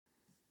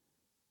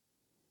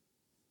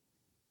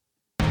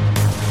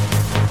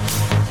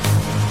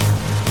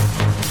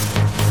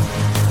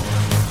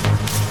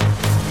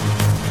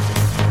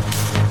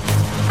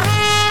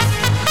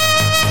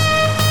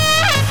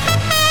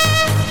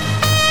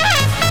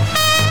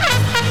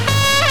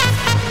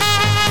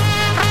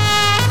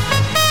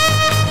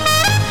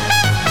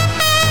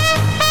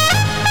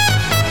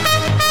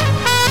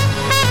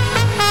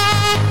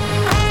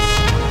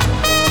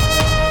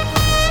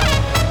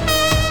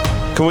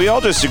Can we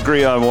all just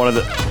agree on one of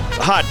the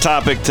hot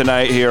topic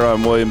tonight here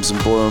on Williams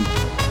and Bloom?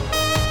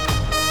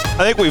 I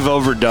think we've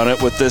overdone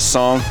it with this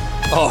song.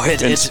 Oh,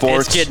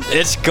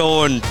 it's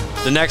going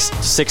the next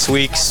 6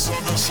 weeks.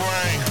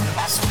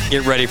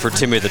 Get ready for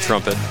Timmy the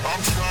Trumpet.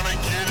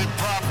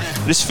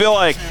 I just feel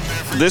like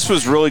this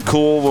was really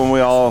cool when we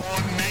all...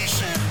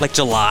 Like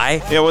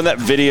July? Yeah, when that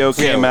video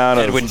came out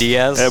of Edwin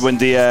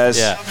Diaz.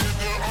 Yeah.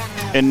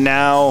 And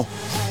now,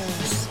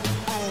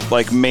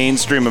 like,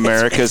 mainstream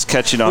America is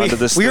catching on to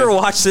this We thing. were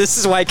watching, this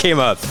is why it came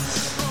up.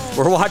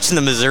 We're watching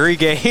the Missouri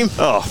game.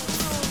 Oh,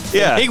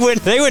 yeah.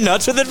 They went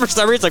nuts with it for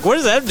some reason. Like, what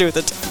does that have to do with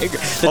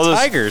the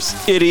Tigers?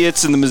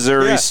 Idiots in the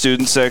Missouri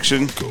student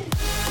section.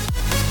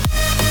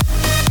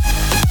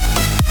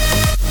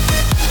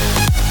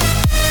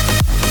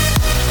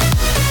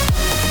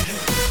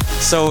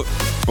 So,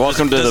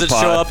 welcome to the pod. Does it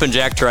show up in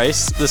Jack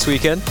Trice this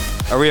weekend?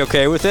 Are we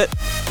okay with it?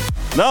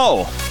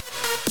 No.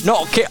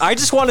 No, okay. I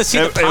just want to see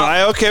Am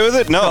I okay with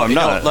it? No, I'm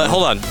not.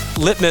 Hold on.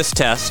 Litmus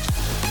test.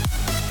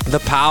 The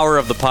power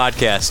of the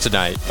podcast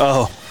tonight.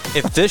 Oh.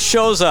 If this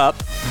shows up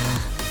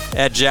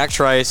at Jack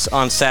Trice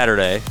on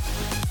Saturday,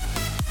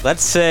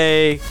 let's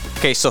say,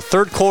 okay, so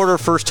third quarter,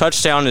 first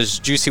touchdown is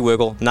Juicy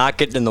Wiggle, not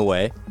getting in the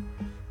way.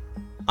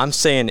 I'm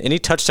saying any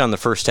touchdown in the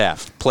first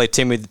half, play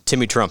Timmy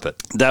Trumpet.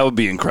 That would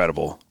be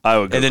incredible. I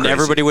would go And then crazy.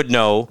 everybody would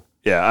know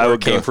where it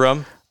came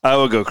from. I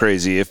would go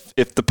crazy.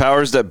 If the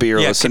powers that be are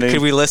listening.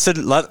 Could we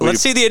listen? Let's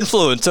see the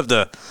influence of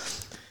the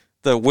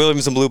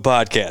Williams and Blue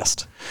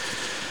podcast.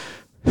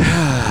 All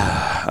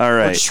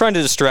right. We're just trying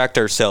to distract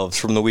ourselves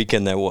from the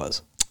weekend that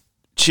was.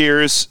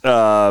 Cheers.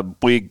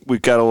 We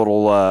got a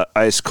little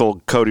ice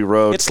cold Cody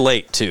Road. It's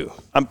late too.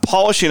 I'm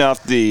polishing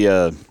off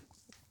the.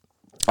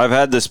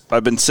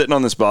 I've been sitting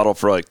on this bottle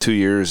for like 2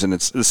 years, and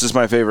this is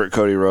my favorite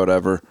Cody Road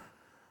ever.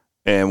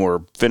 And we're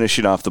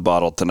finishing off the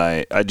bottle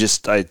tonight. I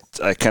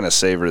kind of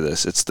savor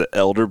this. It's the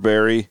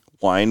elderberry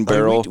wine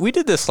barrel. We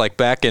did this like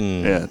back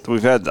in. Yeah,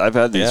 I've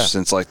had these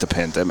since like the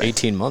pandemic.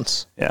 18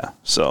 months. Yeah.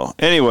 So,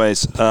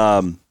 anyways,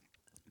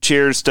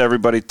 cheers to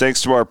everybody.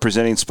 Thanks to our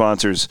presenting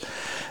sponsors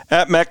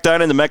at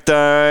MacDine and the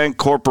MacDine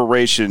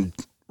Corporation.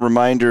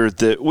 Reminder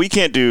that we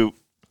can't do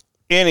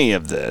any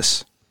of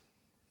this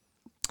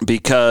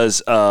because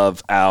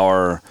of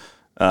our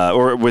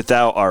or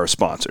without our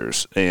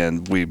sponsors,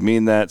 and we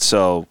mean that.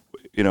 So,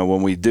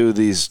 when we do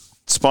these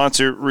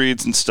sponsor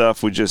reads and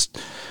stuff, we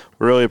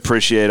really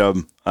appreciate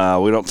them.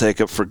 We don't take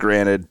it for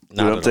granted. We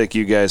don't take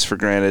you guys for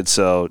granted.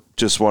 So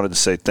just wanted to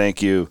say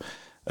thank you,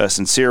 a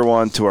sincere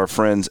one, to our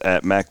friends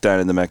at MacDine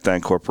and the MacDine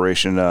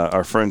Corporation.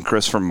 Our friend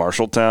Chris from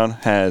Marshalltown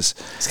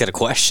he's got a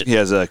question. He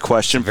has a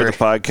question for the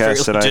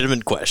podcast tonight. Very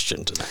legitimate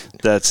question tonight.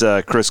 That's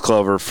Chris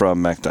Clover from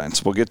MacDine.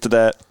 So we'll get to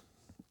that.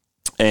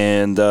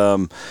 And I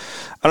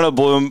don't know,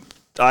 Bloom.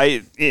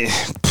 I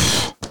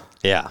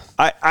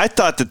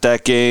thought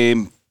that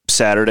game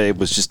Saturday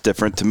was just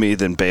different to me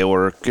than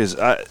Baylor, because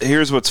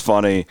here's what's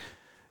funny.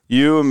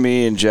 You and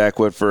me and Jack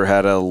Whitford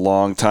had a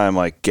long time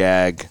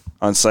gag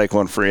on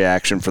Cyclone Free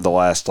Action for the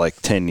last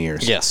 10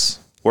 years. Yes.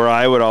 Where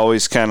I would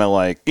always kind of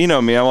me,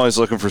 I'm always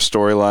looking for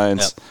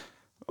storylines. Yep.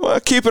 Well,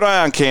 keep an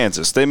eye on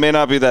Kansas. They may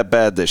not be that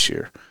bad this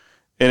year.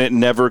 And it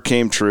never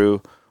came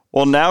true.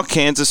 Well, now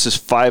Kansas is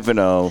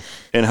 5-0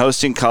 and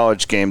hosting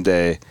College Game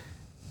Day,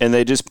 and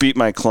they just beat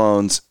my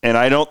clones, and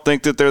I don't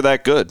think that they're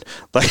that good.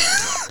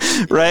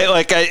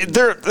 Right?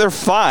 They're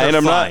fine.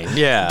 I'm not.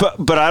 Yeah.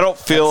 But I don't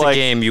feel that's like a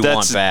game you that's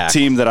want a back.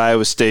 Team that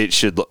Iowa State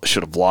should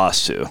have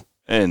lost to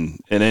in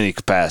any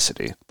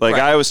capacity. Right.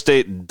 Iowa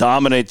State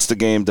dominates the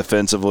game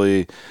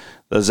defensively,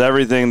 does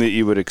everything that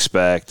you would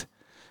expect.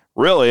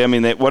 Really, I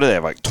mean, what do they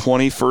have?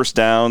 20 first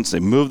downs. They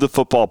move the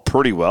football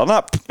pretty well.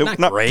 Not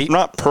great,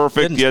 not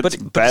perfect. You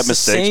had bad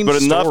mistakes,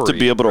 but enough to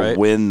be able to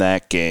win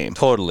that game.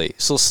 Totally.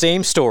 So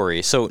same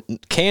story. So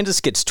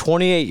Kansas gets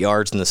 28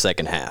 yards in the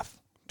second half.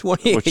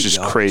 28 which is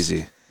yards.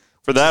 Crazy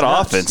for that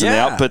offense and the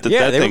output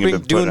that thing had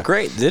been doing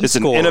great. It's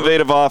an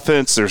innovative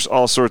offense. There's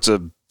all sorts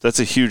of.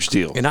 That's a huge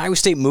deal. And Iowa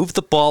State moved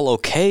the ball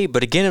okay,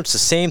 but again, it's the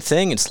same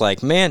thing. It's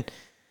man.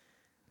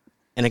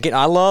 And again,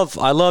 I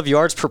love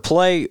yards per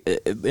play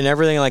and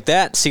everything like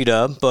that,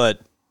 C-Dub,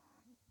 but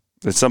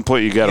at some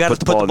point you got to put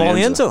the ball in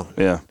the end zone.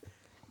 Yeah.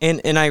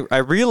 And I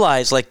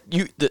realize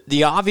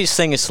the obvious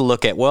thing is to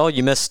look at,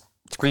 you missed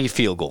 3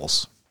 field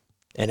goals.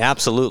 And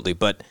absolutely,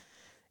 but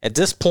at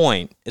this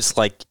point, it's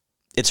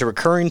it's a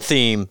recurring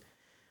theme.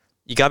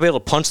 You got to be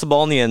able to punch the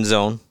ball in the end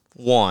zone,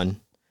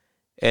 one,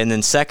 and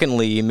then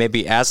secondly,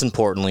 maybe as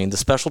importantly, the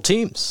special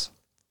teams.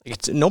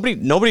 Nobody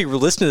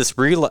listening to this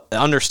really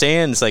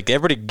understands.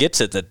 Everybody gets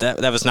it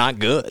that was not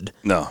good.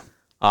 No,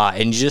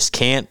 and you just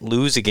can't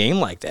lose a game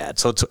like that.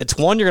 So it's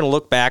one you're going to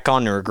look back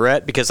on and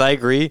regret, because I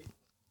agree,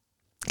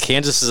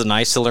 Kansas is a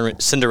nice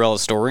Cinderella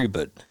story,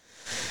 but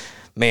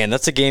man,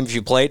 that's a game if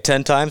you play it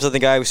 10 times, I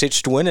think Iowa State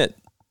should win it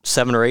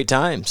 7 or 8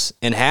 times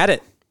and had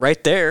it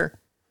right there,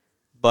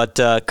 but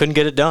couldn't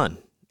get it done.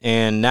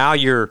 And now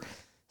you're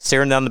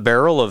staring down the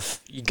barrel of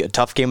a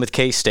tough game with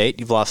K-State.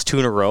 You've lost 2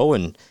 in a row,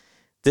 and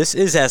this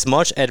is as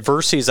much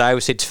adversity as Iowa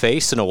State's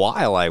faced in a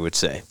while, I would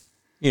say,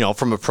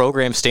 from a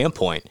program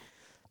standpoint.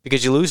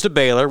 because you lose to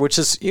Baylor, which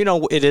is,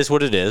 it is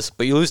what it is,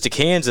 but you lose to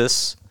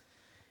Kansas.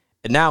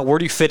 And now where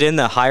do you fit in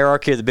the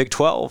hierarchy of the Big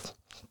 12?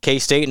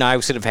 K-State and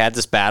Iowa State have had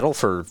this battle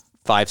for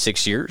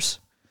 5-6 years.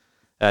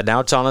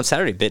 Now it's on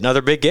Saturday,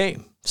 another big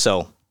game.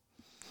 So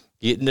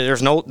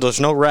there's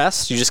no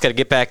rest. You just got to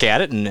get back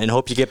at it and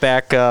hope you get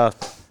back to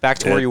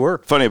where you were.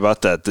 Funny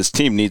about that, this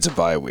team needs a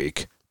bye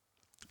week.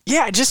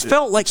 Yeah, it just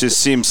felt like... It just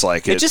seems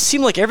like it. It just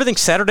seemed like everything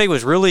Saturday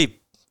was really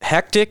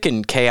hectic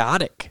and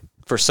chaotic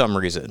for some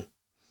reason.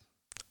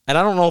 And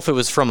I don't know if it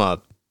was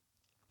from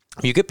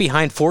you get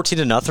behind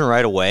 14-0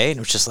 right away, and it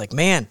was just like,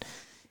 man,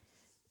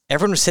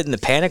 everyone was hitting the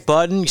panic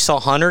button. You saw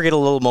Hunter get a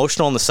little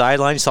emotional on the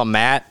sideline. You saw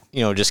Matt,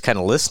 just kind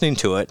of listening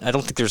to it. I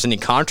don't think there's any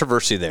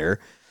controversy there.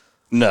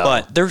 No.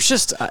 But there's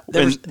just...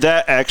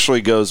 that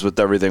actually goes with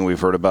everything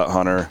we've heard about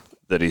Hunter,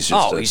 that he's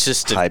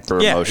just a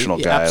hyper-emotional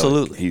guy.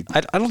 Absolutely.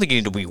 I don't think you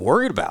need to be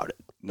worried about it.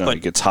 No, but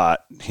he gets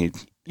hot. And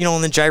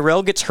then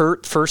Jirel gets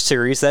hurt first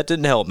series. That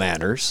didn't help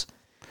matters.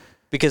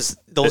 Because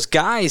those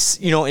guys,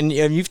 and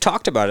you've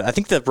talked about it. I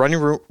think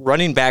the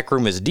running back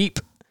room is deep.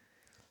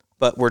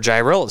 But where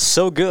Jirel is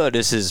so good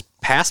is his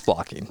pass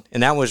blocking.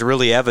 And that was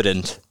really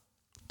evident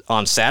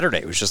on Saturday.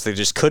 It was just they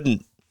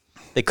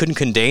couldn't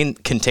contain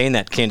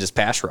that Kansas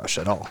pass rush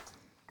at all.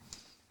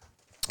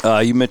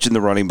 You mentioned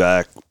the running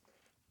back.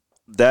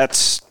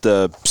 That's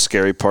the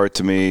scary part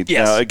to me.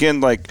 Yes. Now,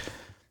 again,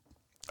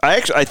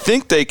 I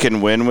think they can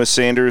win with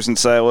Sanders and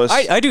Silas.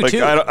 I do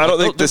too. I don't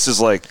think this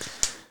is like...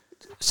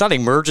 It's not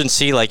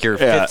emergency like your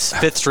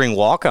fifth string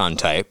walk-on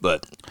type,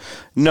 but...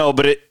 No,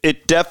 but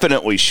it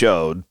definitely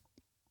showed,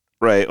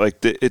 right?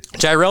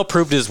 Jirel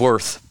proved his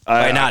worth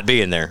by not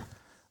being there.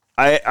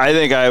 I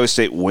think Iowa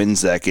State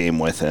wins that game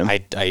with him.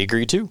 I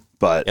agree too.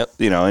 But,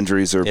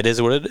 injuries are... It is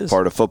what it is.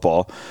 Part of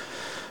football.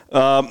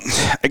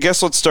 I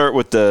guess let's start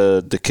with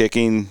the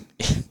kicking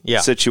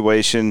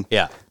situation.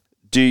 Yeah.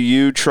 Do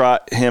you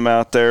trot him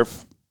out there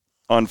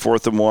on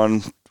 4th and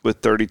 1 with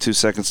 32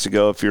 seconds to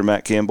go if you're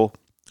Matt Campbell?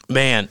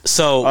 Man,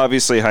 so...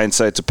 Obviously,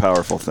 hindsight's a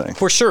powerful thing.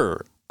 For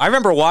sure. I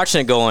remember watching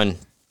it going,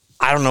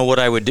 I don't know what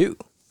I would do.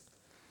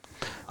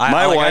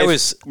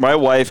 My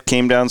wife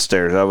came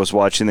downstairs. I was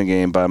watching the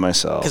game by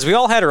myself. Because we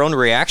all had our own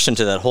reaction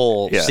to that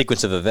whole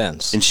sequence of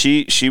events. And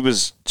she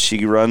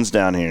runs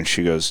down here and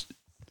she goes,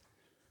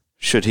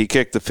 should he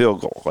kick the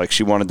field goal?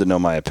 She wanted to know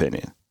my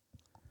opinion.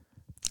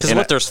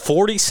 Because there's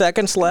 40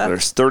 seconds left?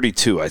 There's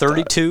 32, I thought.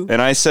 32?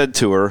 And I said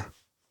to her,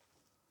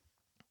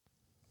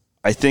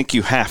 I think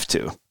you have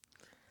to.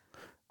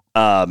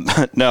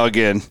 Now,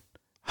 again,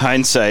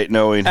 hindsight,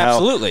 knowing how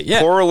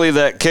poorly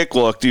that kick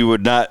looked, you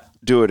would not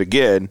do it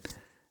again.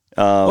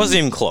 Wasn't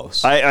even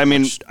close. I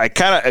mean, I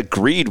kind of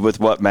agreed with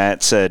what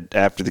Matt said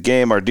after the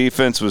game. Our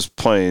defense was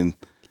playing.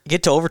 You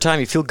get to overtime,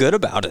 you feel good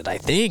about it, I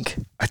think.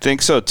 I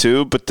think so,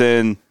 too, but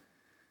then...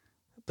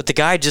 But the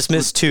guy just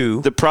missed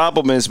 2. The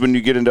problem is when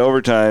you get into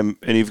overtime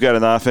and you've got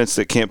an offense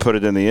that can't put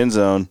it in the end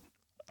zone,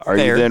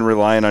 you then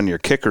relying on your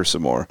kicker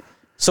some more?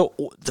 So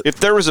if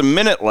there was a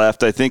minute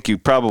left, I think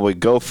you'd probably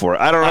go for it.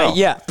 I don't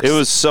know. It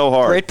was so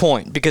hard. Great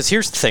point. Because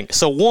here's the thing.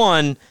 So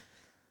one,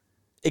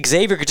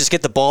 Xavier could just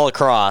get the ball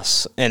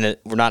across, and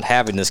we're not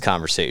having this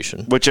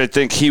conversation. Which I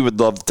think he would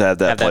love to have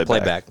that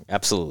playback.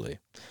 Absolutely.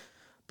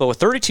 But with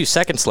 32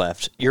 seconds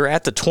left, you're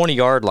at the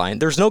 20-yard line.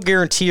 There's no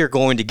guarantee you're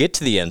going to get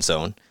to the end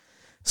zone.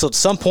 So at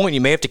some point,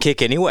 you may have to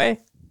kick anyway,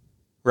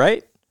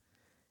 right?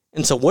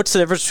 And so what's the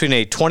difference between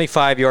a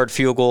 25-yard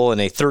field goal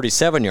and a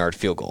 37-yard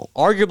field goal?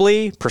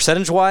 Arguably,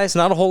 percentage-wise,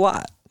 not a whole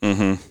lot.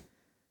 Mm-hmm.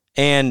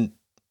 And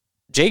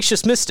Jake's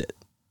just missed it.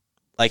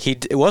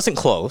 It wasn't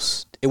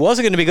close. It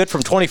wasn't going to be good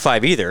from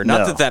 25 either.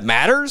 Not that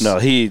matters. No,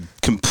 he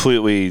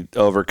completely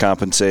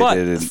overcompensated.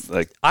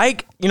 But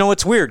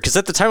it's weird because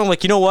at the time I'm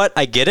like, you know what?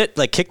 I get it.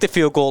 Kick the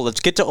field goal. Let's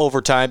get to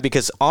overtime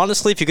because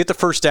honestly, if you get the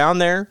first down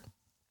there,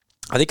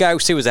 I think Iowa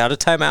State was out of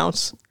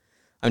timeouts.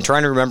 I'm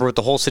trying to remember what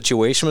the whole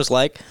situation was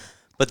like.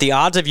 But the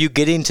odds of you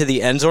getting to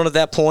the end zone at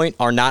that point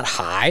are not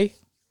high.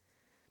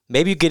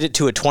 Maybe you get it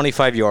to a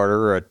 25-yarder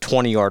or a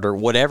 20-yarder,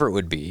 whatever it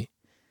would be.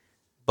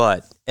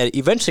 But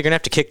eventually you're going to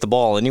have to kick the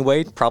ball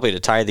anyway, probably to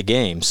tie the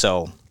game.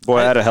 So, boy,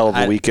 I had a hell of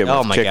a weekend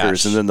with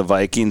kickers. And then the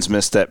Vikings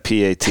missed that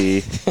PAT.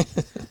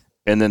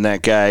 And then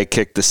that guy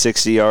kicked the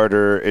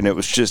 60-yarder. And it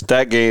was just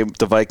that game.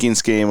 The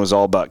Vikings game was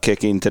all about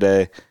kicking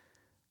today.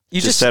 You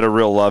just had a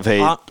real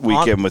love-hate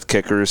weekend with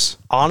kickers.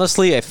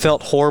 Honestly, I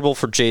felt horrible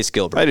for Jace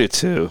Gilbert. I do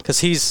too. Because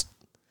he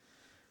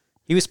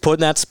was put in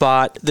that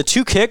spot. The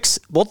 2 kicks,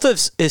 both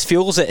of his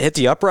field goals that hit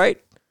the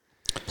upright,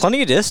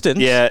 plenty of distance.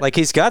 Yeah.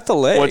 He's got the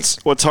legs.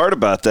 What's hard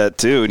about that,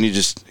 too, and you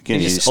just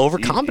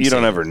overcompensate. You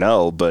don't ever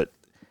know, but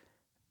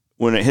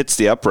when it hits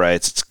the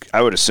uprights,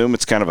 I would assume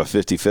it's kind of a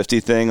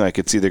 50-50 thing.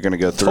 It's either going to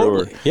go through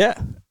totally.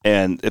 Yeah.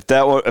 And if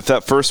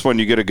that first one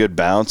you get a good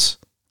bounce,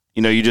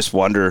 you just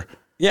wonder...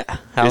 Yeah.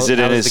 How is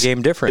the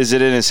game different? Is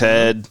it in his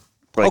head?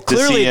 Clearly,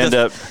 does he end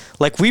up...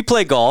 we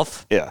play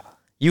golf. Yeah.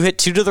 You hit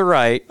 2 to the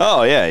right.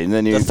 Oh, yeah. And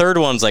then the third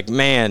one's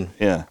man.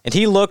 Yeah. And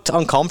he looked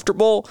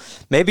uncomfortable.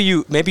 Maybe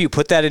you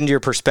put that into your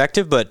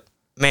perspective, but,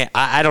 man,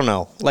 I don't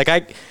know.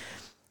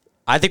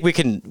 I think we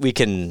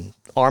can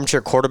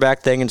armchair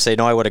quarterback thing and say,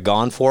 no, I would have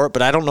gone for it,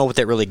 but I don't know what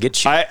that really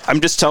gets you.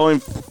 I'm just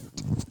telling,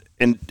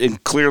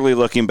 and clearly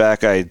looking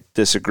back, I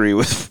disagree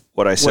with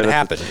what I said. What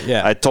happened?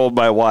 Yeah. I told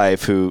my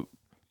wife, who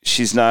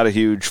she's not a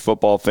huge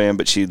football fan,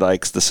 but she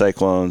likes the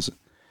Cyclones.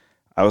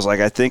 I was like,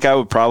 I think I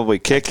would probably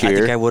kick here. I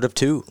think I would have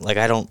too. Like,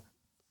 I don't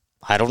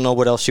know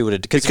what else you would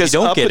have, because if you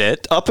don't get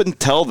it. Up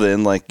until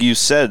then, like you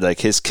said, like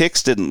his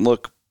kicks didn't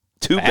look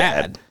too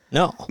bad.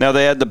 No. Now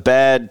they had the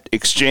bad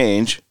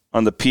exchange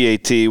on the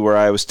PAT where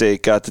Iowa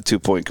State got the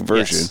 2-point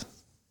conversion. Yes.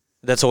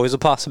 That's always a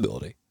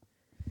possibility.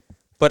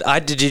 But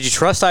did you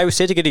trust Iowa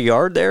State to get a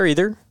yard there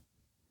either?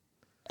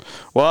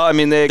 Well, I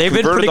mean, they've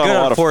been pretty good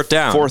on fourth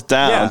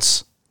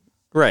downs.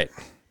 Yeah. Right.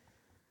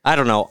 I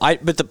don't know.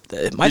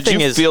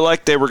 Did you feel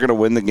like they were going to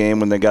win the game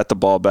when they got the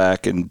ball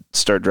back and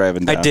start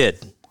driving down? I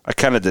did. I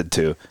kind of did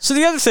too. So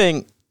the other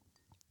thing,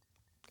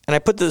 and I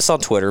put this on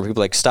Twitter,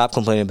 people like, stop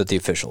complaining about the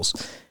officials.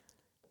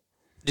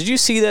 Did you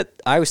see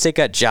that Iowa State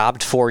got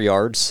jobbed 4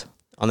 yards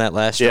on that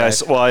last drive?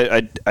 Yes. Well,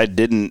 I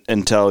didn't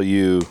until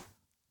you.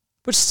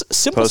 But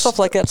simple stuff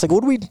like that. It's like,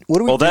 what do we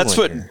well, that's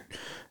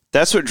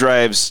what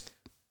drives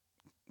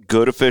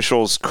good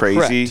officials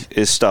crazy. Correct.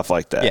 Is stuff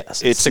like that.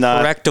 Yes, it's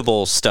not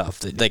correctable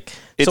stuff. Like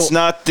it's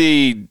not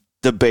the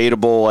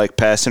debatable like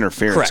pass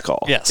interference correct.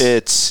 Call. Yes,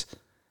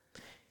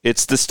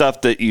 it's the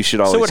stuff that you should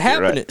always. So what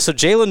happened? Right. So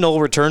Jalen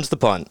Knoll returns the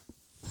punt.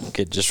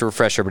 Okay, just to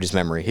refresh everybody's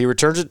memory, he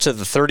returns it to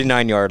the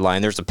 39-yard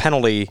line. There's a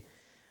penalty.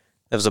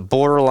 There was a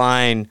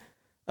borderline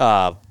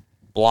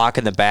block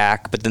in the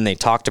back, but then they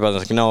talked about it.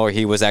 Like, no,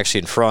 he was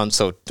actually in front,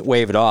 so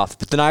wave it off.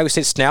 But then Iowa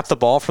State snapped the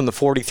ball from the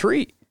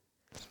 43.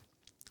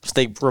 So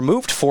they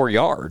removed 4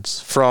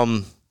 yards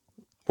from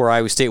where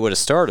Iowa State would have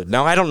started.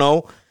 Now, I don't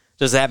know.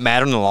 Does that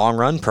matter in the long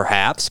run?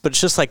 Perhaps. But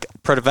it's just like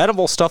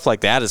preventable stuff like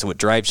that is what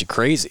drives you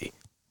crazy.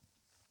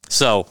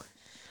 So,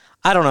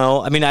 I don't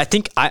know. I mean, I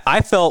think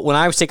I felt when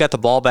Iowa State got the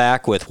ball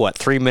back with,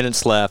 3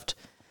 minutes left,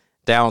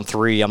 down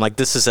 3, I'm like,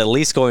 this is at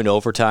least going to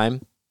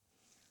overtime.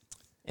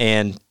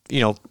 And,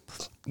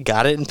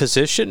 got it in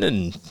position,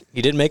 and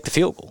he didn't make the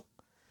field goal.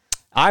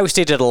 Iowa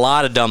State did a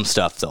lot of dumb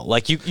stuff, though.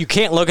 Like, you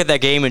can't look at that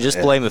game and just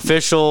blame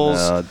officials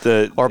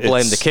or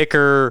blame the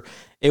kicker.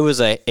 It was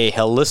a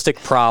holistic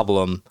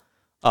problem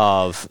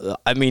of,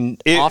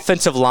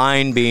 offensive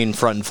line being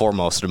front and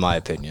foremost, in my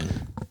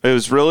opinion. It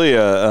was really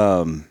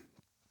a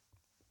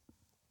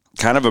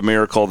kind of a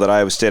miracle that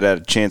Iowa State had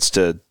a chance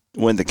to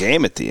win the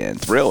game at the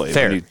end, really.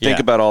 Fair, when you think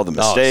about all the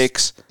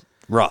mistakes.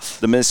 Rough.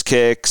 The missed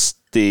kicks,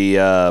 the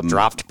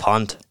dropped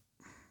punt.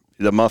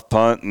 The muff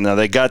punt. Now,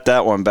 they got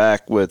that one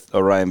back with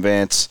Orion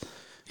Vance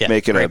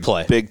making a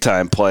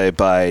big-time play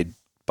by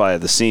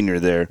the senior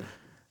there.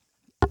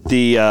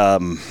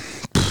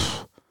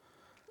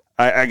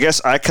 I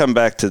guess I come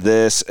back to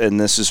this, and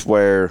this is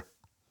where,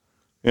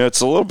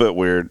 it's a little bit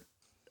weird.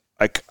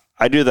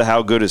 I do the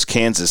how good is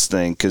Kansas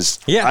thing because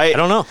I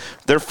don't know.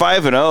 They're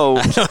 5-0.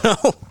 I don't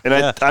know.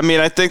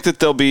 And I think that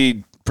they'll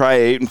be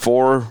probably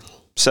 8-4,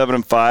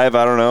 7-5.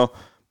 I don't know.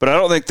 But I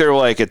don't think they're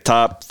like a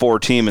top 4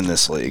 team in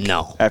this league.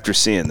 No. After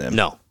seeing them.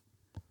 No,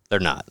 they're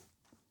not.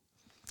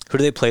 Who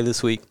do they play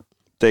this week?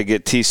 They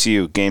get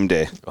TCU game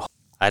day.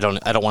 I don't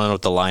want to know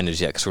what the line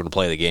is yet because we're going to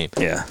play the game.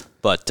 Yeah.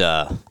 But,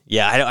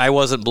 I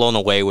wasn't blown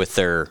away with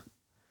their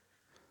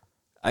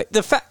 –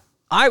 the fact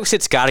Iowa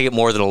State's got to get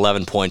more than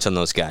 11 points on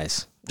those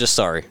guys. Just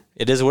sorry.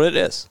 It is what it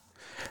is.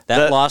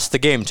 That lost the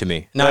game to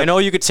me. Now, I know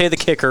you could say the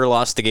kicker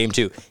lost the game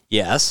too.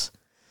 Yes.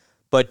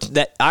 But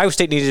that Iowa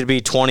State needed to be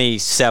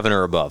 27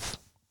 or above.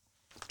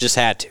 Just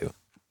had to.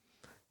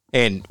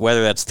 And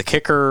whether that's the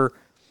kicker,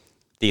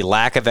 the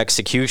lack of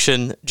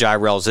execution,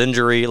 Jirel's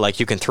injury, like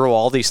you can throw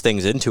all these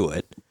things into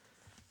it,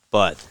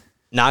 but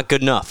not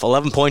good enough.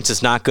 11 points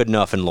is not good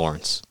enough in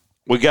Lawrence.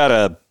 We got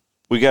a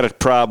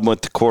problem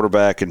with the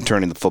quarterback and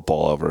turning the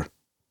football over.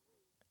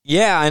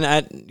 Yeah,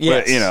 and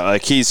yes.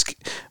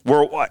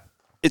 But,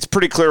 it's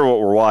pretty clear what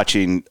we're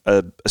watching.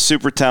 A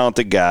super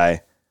talented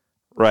guy,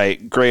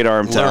 right? Great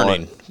arm talent,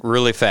 learning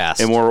really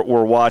fast, and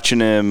we're watching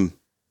him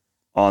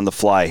on the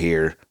fly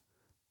here.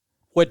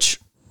 Which,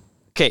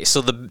 okay,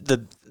 so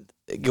the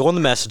go on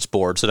the message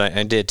boards that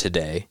I did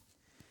today.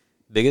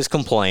 Biggest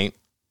complaint,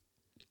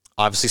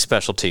 obviously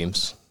special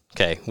teams.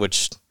 Okay,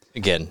 which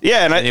again,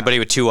 and anybody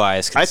with 2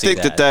 eyes can see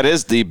that. that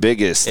is the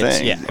biggest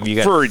thing.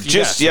 For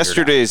just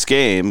yesterday's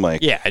game, I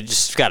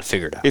just got to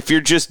figure it out. If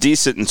you're just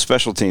decent in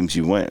special teams,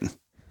 you win.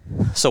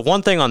 So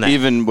one thing on that,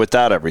 even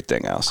without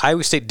everything else,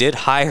 Iowa State did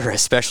hire a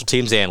special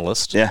teams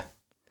analyst. Yeah,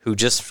 who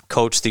just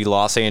coached the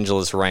Los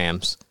Angeles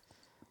Rams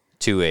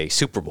to a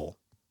Super Bowl.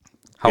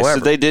 However,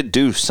 so they did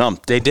do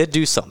something.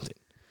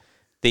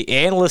 The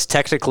analyst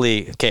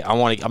technically, okay, I'm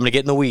going to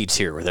get in the weeds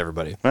here with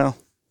everybody. Well,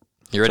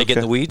 you ready to get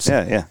in the weeds?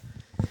 Yeah.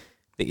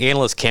 The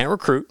analyst can't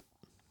recruit,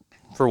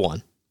 for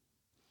one.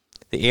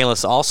 The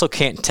analyst also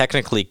can't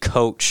technically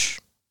coach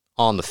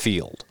on the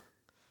field.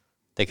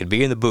 They can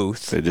be in the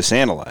booth. They just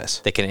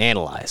analyze. They can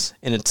analyze.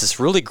 And it's this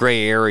really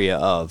gray area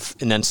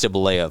in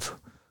NCAA of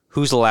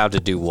who's allowed to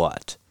do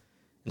what.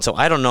 And so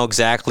I don't know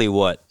exactly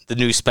what the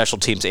new special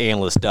teams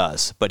analyst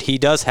does, but he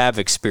does have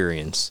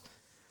experience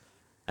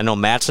I know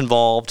Matt's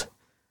involved.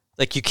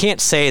 Like, you can't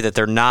say that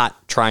they're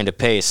not trying to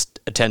pay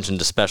attention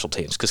to special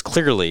teams, because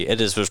clearly it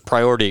is a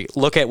priority.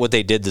 Look at what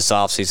they did this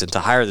offseason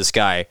to hire this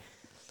guy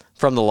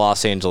from the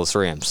Los Angeles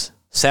Rams.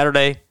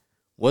 Saturday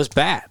was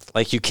bad.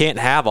 Like, you can't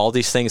have all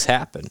these things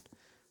happen.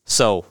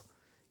 So,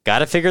 got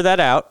to figure that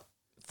out.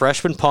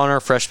 Freshman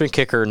punter, freshman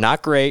kicker,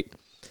 not great.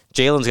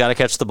 Jalen's got to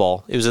catch the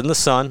ball. It was in the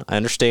sun. I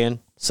understand.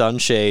 Sun,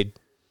 shade.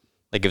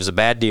 Like, it was a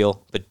bad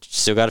deal, but you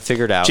still got to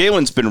figure it out.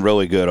 Jalen's been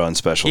really good on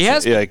special teams.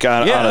 He has been.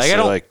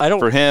 Honestly, I don't,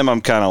 for him,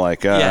 I'm kind of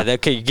like,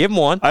 okay, you give him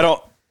one. I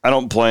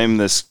don't blame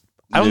this.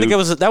 I don't think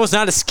that was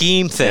not a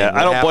scheme thing. Yeah,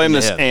 I don't blame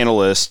this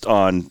analyst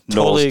on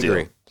Noel's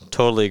deal.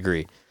 Totally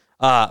agree.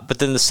 But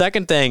then the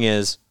second thing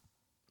is,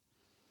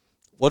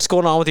 what's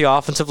going on with the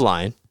offensive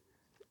line?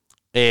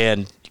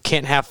 And you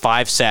can't have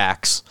 5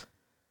 sacks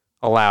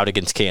allowed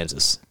against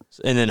Kansas.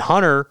 And then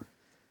Hunter,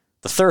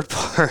 the third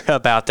part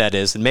about that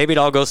is, and maybe it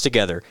all goes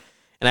together,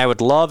 and I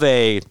would love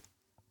a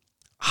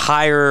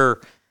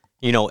higher,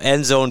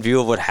 end zone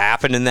view of what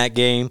happened in that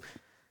game,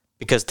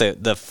 because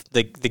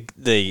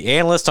the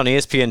analyst on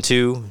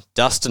ESPN2,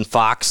 Dustin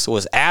Fox,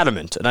 was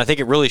adamant, and I think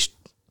it really,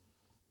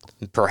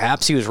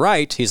 perhaps he was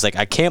right. He's like,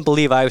 I can't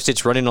believe Iowa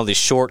State's running all these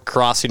short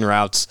crossing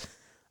routes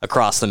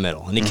across the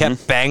middle, and he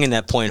kept banging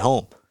that point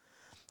home.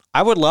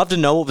 I would love to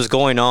know what was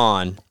going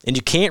on, and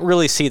you can't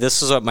really see,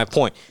 this is my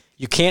point,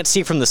 you can't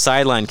see from the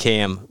sideline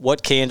cam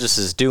what Kansas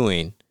is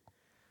doing.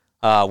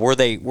 Were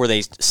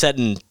they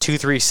setting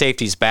 2-3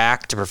 safeties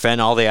back to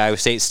prevent all the Iowa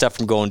State stuff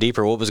from going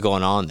deeper? What was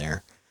going on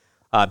there?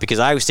 Because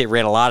Iowa State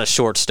ran a lot of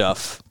short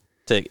stuff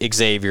to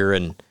Xavier,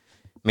 and,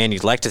 man,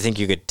 you'd like to think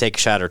you could take a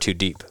shot or two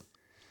deep.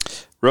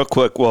 Real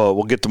quick, well,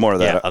 we'll get to more of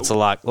that. Yeah, that's a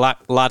lot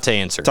to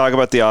answer. Talk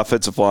about the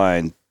offensive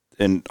line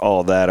and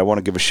all that. I want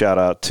to give a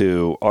shout-out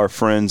to our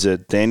friends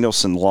at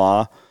Danielson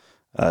Law.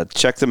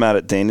 Check them out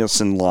at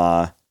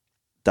danielsonlaw.com.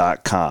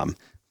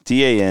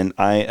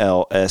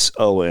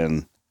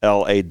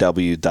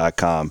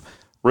 DANILSONLAW.com.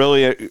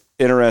 Really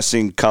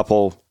interesting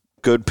couple,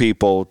 good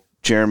people,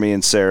 Jeremy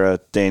and Sarah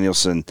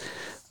Danielson.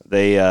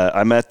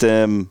 I met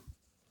them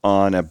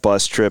on a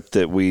bus trip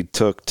that we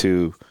took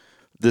to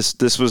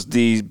this was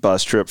the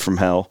bus trip from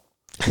hell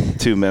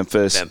to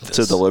Memphis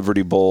to the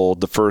Liberty Bowl,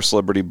 the first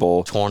Liberty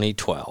Bowl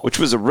 2012, which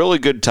was a really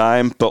good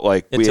time, but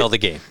until the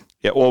game.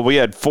 Yeah, well, we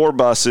had 4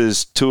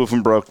 buses, 2 of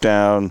them broke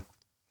down.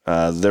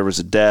 There was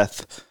a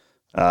death.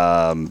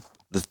 The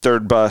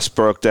third bus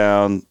broke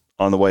down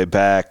on the way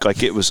back.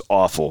 Like, it was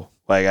awful.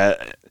 Like,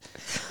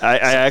 I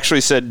actually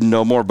said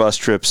no more bus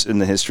trips in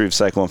the history of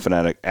Cyclone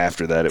Fanatic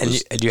after that.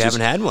 And you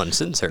haven't had one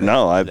since, or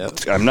no?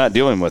 I'm not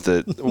dealing with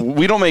it.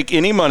 We don't make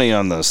any money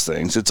on those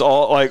things. It's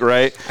all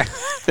right.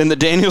 And the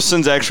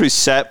Danielsons actually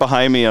sat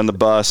behind me on the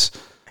bus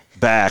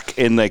back,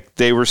 and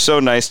they were so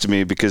nice to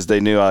me because they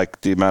knew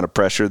the amount of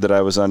pressure that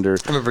I was under.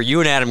 I remember you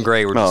and Adam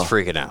Gray were just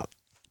freaking out.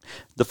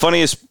 The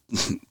funniest,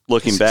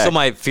 looking back. So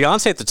my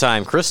fiance at the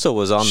time, Crystal,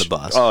 was on the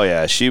bus. Oh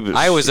yeah, she was.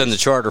 I was in the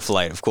charter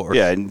flight, of course.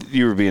 Yeah, and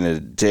you were being a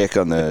dick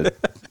on the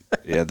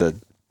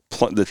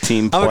the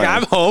team plane.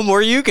 I'm home. Where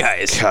are you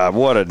guys? God,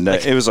 what a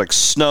night! It was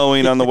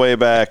snowing on the way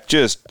back.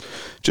 Just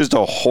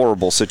a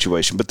horrible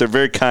situation. But they're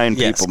very kind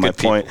people. Yes, my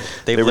point.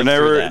 They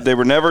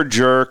were never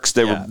jerks.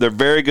 They're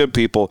very good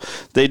people.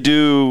 They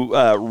do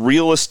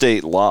real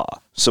estate law.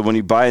 So when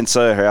you buy and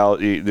sell a house,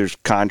 there's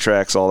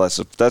contracts, all that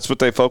stuff. That's what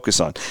they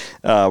focus on.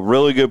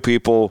 Really good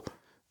people.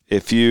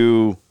 If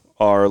you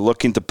are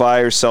looking to buy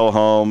or sell a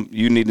home,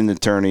 you need an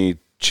attorney.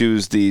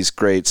 Choose these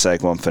great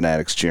Cyclone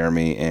Fanatics,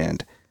 Jeremy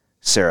and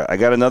Sarah. I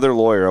got another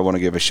lawyer I want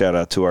to give a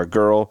shout-out to. Our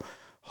girl,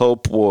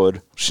 Hope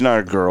Wood. She's not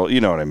a girl.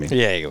 You know what I mean.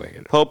 Yeah, you get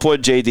it.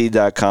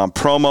 HopeWoodJD.com.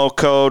 Promo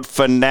code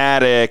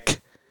FANATIC,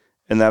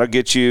 and that'll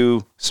get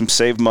you some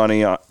saved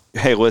money.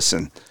 Hey,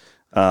 listen.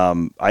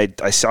 I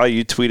saw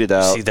you tweeted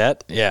out. See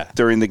that? Yeah.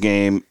 During the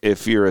game,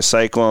 if you're a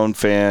Cyclone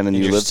fan and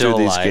you live through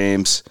these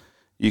games,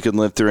 you can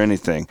live through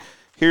anything.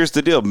 Here's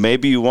the deal.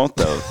 Maybe you won't,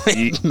 though.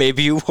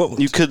 Maybe you won't.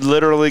 You could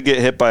literally get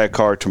hit by a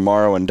car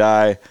tomorrow and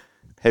die.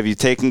 Have you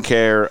taken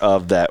care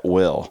of that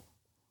will?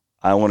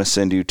 I want to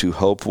send you to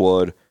Hope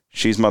Wood.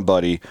 She's my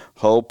buddy.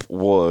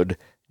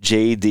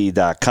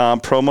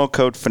 HopeWoodJD.com. Promo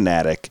code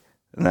FANATIC.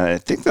 And I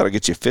think that'll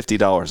get you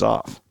 $50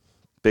 off.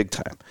 Big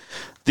time.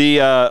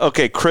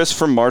 Chris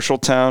from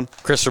Marshalltown.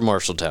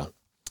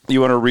 You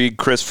want to read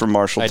Chris from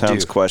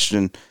Marshalltown's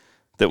question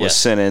that was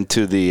sent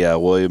into the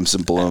Williams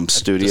and Bloom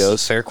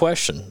studios? Fair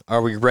question.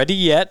 Are we ready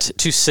yet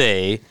to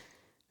say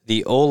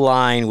the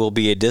O-line will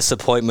be a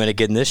disappointment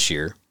again this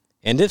year?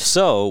 And if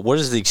so, what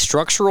is the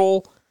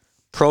structural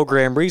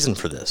program reason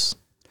for this?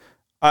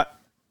 I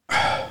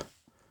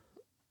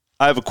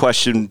have a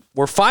question.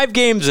 We're 5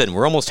 games in.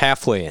 We're almost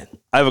halfway in.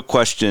 I have a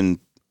question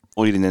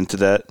leading into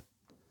that.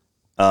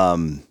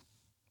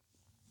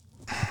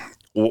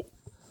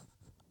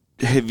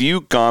 Have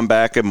you gone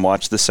back and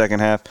watched the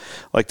second half?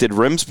 Did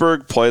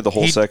Remsburg play the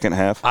whole second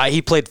half?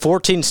 He played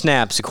 14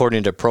 snaps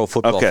according to Pro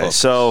Football Focus.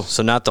 So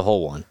not the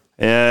whole one.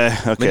 Yeah,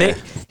 okay.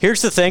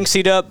 Here's the thing,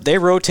 C-Dub. They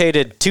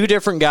rotated 2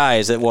 different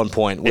guys at one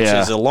point, which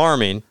is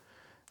alarming.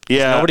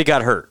 Yeah. Nobody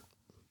got hurt.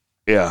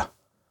 Yeah.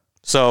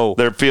 So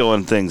they're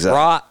feeling things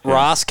out.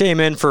 Ross came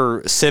in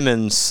for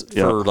Simmons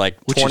for like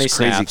 20 Which is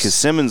crazy snaps. because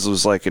Simmons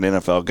was like an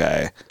NFL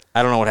guy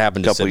I don't know what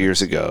happened a couple to Simmons.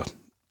 years ago.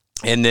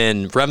 And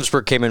then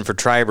Remsburg came in for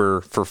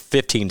Triber for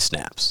 15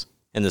 snaps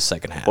in the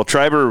second half. Well,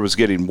 Triber was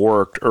getting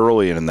worked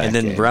early in that and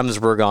then game.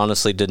 Remsburg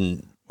honestly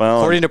didn't. Well,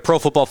 according to Pro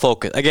Football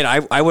Focus, again,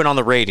 I went on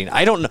the rating.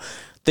 I don't know.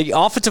 The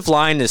offensive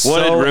line is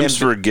what so did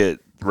Remsburg get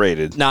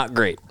rated? not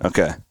great.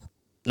 Okay.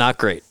 Not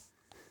great.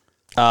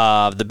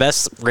 The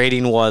best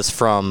rating was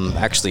from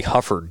actually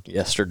Hufford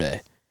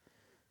yesterday.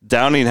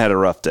 Downing had a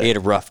rough day. He had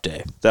a rough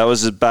day. That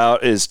was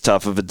about as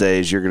tough of a day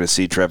as you're going to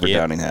see Trevor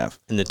Downing have.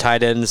 And the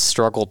tight ends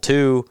struggled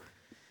too.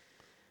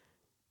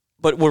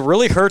 But what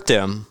really hurt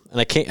them, and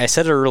I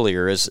said it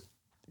earlier, is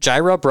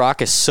Jaira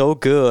Brock is so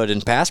good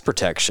in pass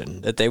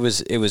protection that it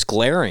was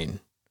glaring.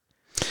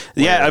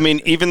 Yeah, I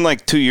mean, even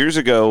like 2 years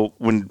ago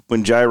when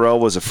Jairo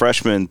was a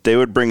freshman, they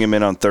would bring him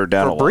in on third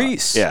down a lot.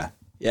 Brees. Yeah.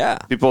 Yeah.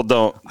 People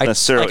don't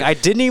necessarily. I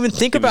didn't even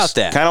think about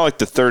that. Kind of like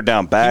the third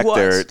down back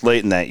there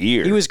late in that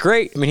year. He was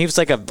great. I mean, he was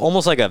like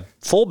almost like a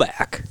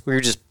fullback where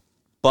you just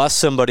bust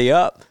somebody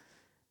up.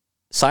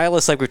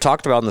 Silas, like we've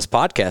talked about in this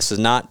podcast, is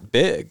not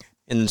big,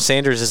 and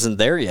Sanders isn't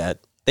there yet.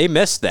 They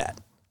missed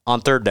that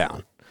on third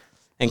down,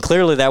 and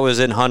clearly that was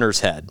in Hunter's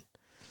head.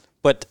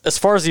 But as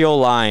far as the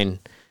O-line,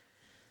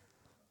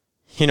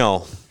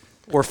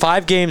 we're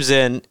 5 games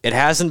in. It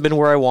hasn't been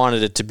where I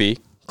wanted it to be,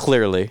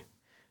 clearly.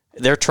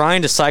 They're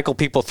trying to cycle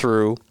people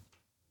through,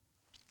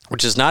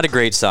 which is not a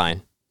great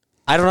sign.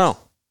 I don't know.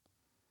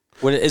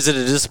 Is it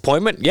a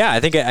disappointment? Yeah, I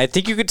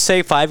think you could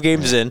say 5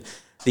 games in,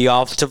 the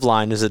offensive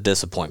line is a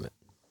disappointment.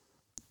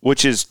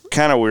 Which is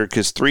kind of weird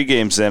because 3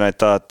 games in, I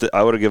thought that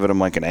I would have given them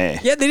like an A.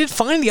 Yeah, they did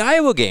fine in the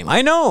Iowa game.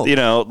 I know.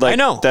 I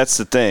know. That's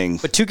the thing.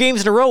 But 2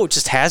 games in a row, it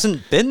just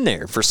hasn't been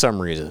there for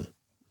some reason.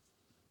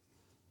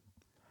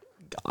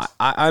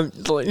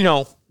 What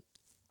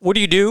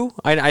do you do?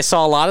 I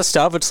saw a lot of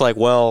stuff. It's like,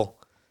 well,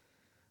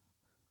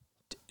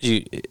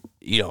 do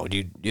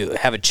you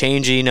have a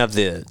changing of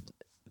the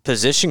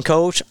position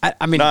coach?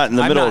 I mean, not in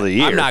the middle of the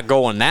year. I'm not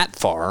going that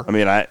far. I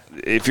mean,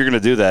 if you're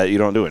going to do that, you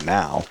don't do it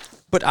now.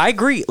 But I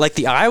agree. Like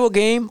the Iowa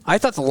game, I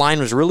thought the line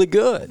was really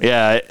good.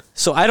 Yeah.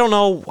 So I don't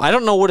know. I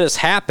don't know what has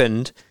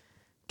happened.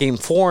 Game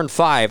 4 and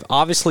 5.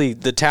 Obviously,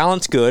 the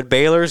talent's good.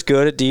 Baylor's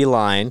good at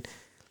D-line.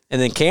 And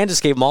then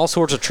Kansas gave them all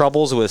sorts of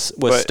troubles with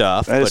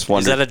stuff. I just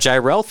wonder, is that a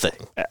Jirel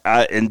thing?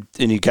 And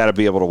you got to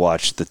be able to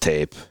watch the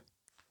tape.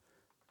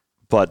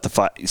 But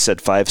you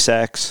said 5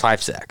 sacks?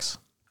 5 sacks.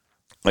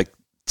 Like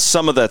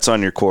some of that's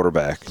on your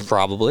quarterback.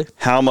 Probably.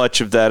 How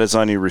much of that is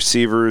on your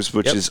receivers,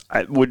 which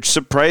would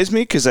surprise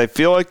me because I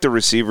feel like the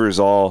receiver is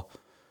all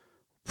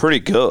pretty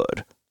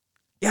good.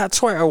 Yeah,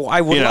 that's why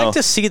I would like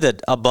to see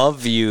that above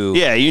view.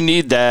 Yeah, you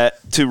need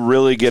that to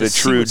really get a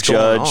true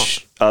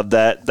judge of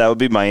that. That would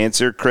be my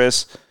answer,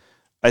 Chris.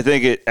 I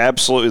think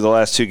the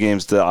last 2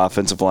 games the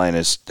offensive line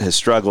has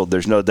struggled.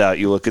 There's no doubt.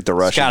 You look at the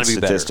rushing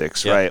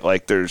statistics, right?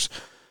 Like there's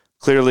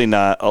clearly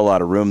not a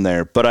lot of room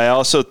there. But I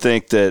also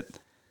think that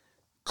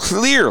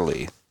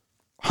clearly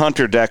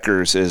Hunter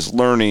Dekkers is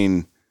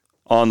learning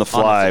on the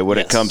fly when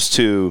it comes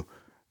to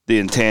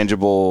the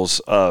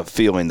intangibles of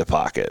feeling the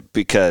pocket.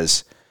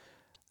 Because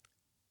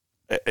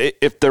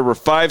if there were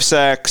 5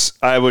 sacks,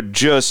 I would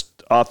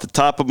just, off the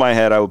top of my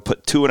head, I would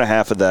put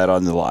 2.5 of that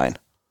on the line.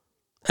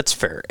 That's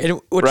fair.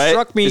 And what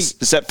struck me... Is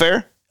that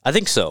fair? I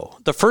think so.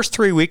 The first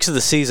 3 weeks of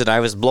the season, I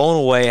was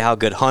blown away how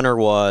good Hunter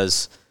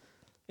was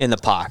in the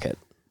pocket,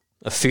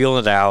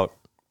 feeling it out,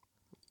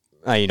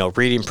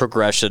 reading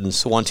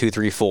progressions, 1, 2,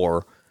 3,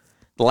 4.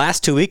 The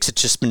last 2 weeks,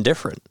 it's just been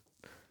different.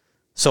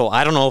 So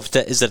I don't know if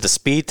is it the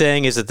speed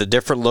thing? Is it the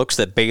different looks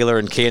that Baylor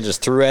and Kansas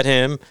threw at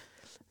him?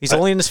 He's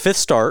only in his 5th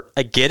start.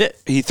 I get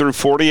it. He threw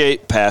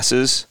 48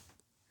 passes.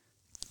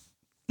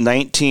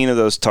 19 of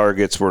those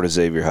targets were to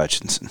Xavier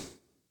Hutchinson.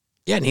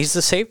 Yeah, and he's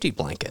the safety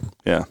blanket.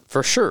 Yeah.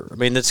 For sure. I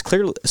mean, that's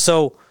clearly...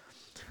 So,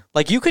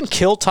 like, you can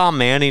kill Tom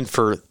Manning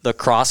for the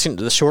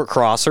short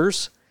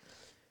crossers,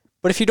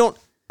 but if you don't...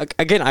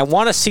 Again, I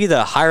want to see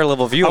the higher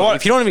level view.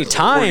 If you don't have any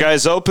time... Were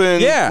guys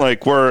open? Yeah.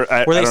 Like, were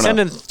they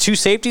sending 2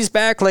 safeties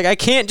back? Like, I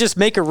can't just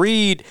make a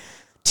read.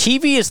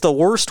 TV is the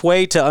worst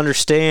way to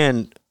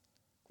understand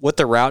what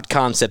the route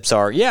concepts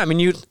are. Yeah, I mean,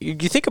 you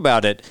think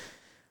about it.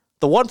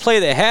 The one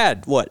play they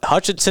had,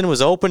 Hutchinson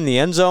was open in the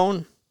end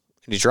zone,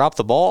 and he dropped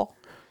the ball.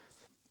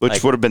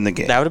 Which would have been the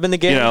game. That would have been the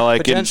game,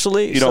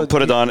 potentially. You don't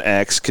put it on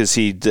X because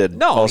he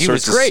did all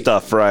sorts of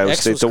stuff for Iowa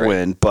State to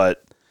win.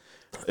 But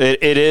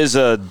it is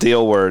a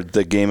deal where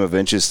the game of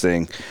inches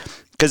thing.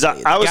 Because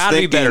I was thinking,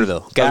 be better,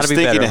 though. I was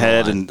thinking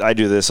ahead, and I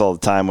do this all the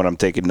time when I'm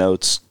taking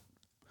notes.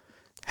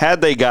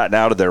 Had they gotten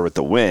out of there with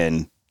the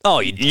win,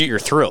 you're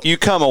thrilled. You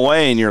come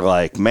away and you're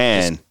like,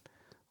 man,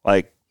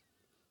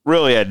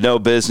 really had no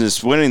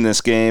business winning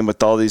this game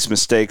with all these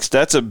mistakes.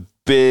 That's a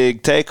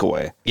big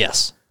takeaway.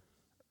 Yes.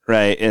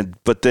 Right,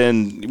 but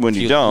then when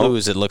you don't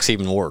lose, it looks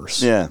even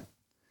worse. Yeah.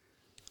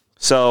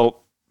 So,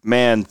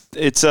 man,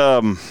 it's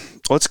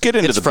let's get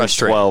into the Big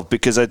 12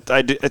 because I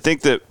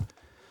think that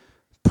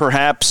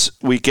perhaps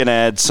we can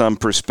add some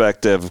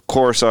perspective. Of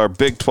course, our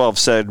Big 12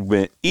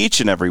 segment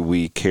each and every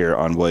week here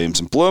on Williams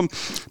and Bloom,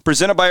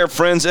 presented by our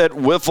friends at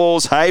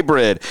Wiffles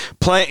Hybrid.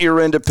 Plant your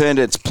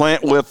independence.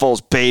 Plant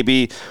Wiffles,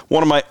 baby.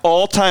 One of my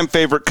all-time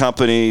favorite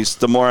companies,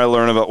 the more I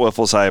learn about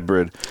Wiffles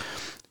Hybrid.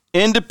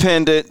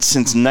 Independent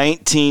since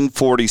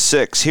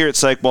 1946. Here at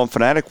Cycle One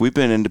Fanatic, we've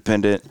been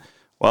independent,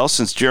 well,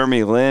 since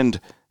Jeremy Lind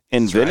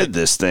invented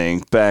this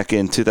thing back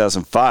in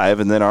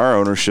 2005, and then our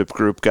ownership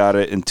group got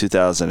it in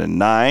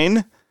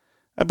 2009,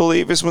 I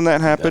believe is when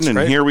that happened. And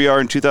here we are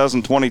in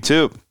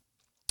 2022.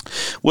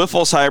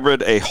 Wiffles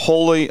Hybrid, a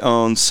wholly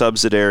owned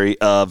subsidiary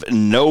of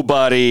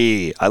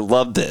nobody. I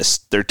love this.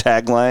 Their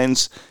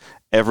taglines,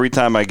 every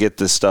time I get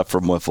this stuff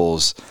from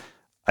Wiffles,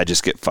 I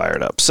just get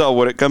fired up. So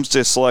when it comes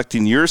to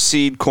selecting your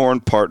seed corn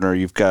partner,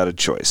 you've got a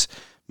choice.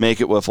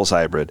 Make it Wiffles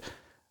Hybrid.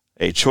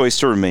 A choice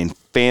to remain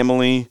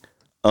family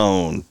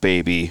owned,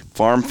 baby.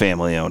 Farm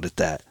family owned at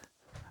that.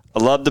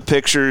 I love the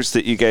pictures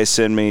that you guys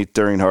send me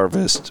during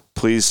harvest.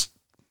 Please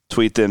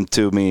tweet them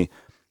to me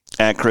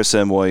at Chris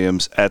M.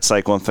 Williams, at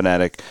Cyclone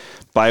Fanatic.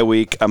 Bye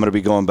week, I'm going to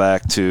be going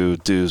back to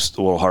do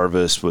a little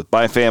harvest with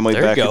my family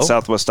back in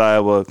Southwest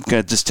Iowa.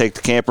 Going to just take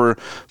the camper,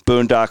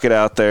 boondock it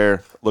out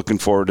there. Looking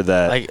forward to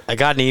that. I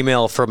got an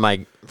email from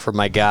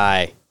my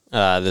guy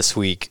this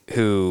week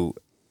who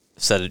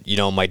said,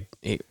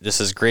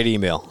 this is a great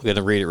email. I'm going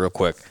to read it real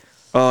quick.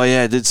 Oh,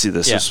 yeah, I did see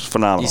this. Yeah. This was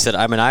phenomenal. He said,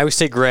 I'm an Iowa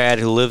State grad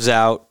who lives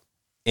out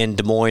in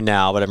Des Moines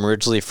now, but I'm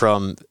originally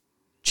from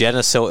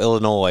Geneseo,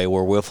 Illinois,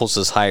 where Wiffles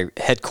is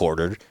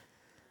headquartered.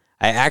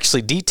 I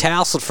actually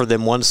detasseled for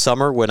them one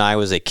summer when I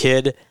was a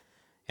kid,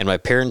 and my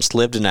parents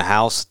lived in a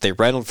house they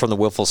rented from the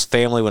Wiffles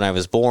family when I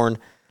was born.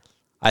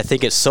 I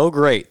think it's so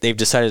great they've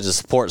decided to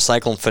support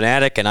Cyclone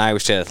Fanatic and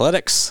Iowa State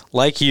Athletics.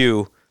 Like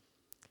you,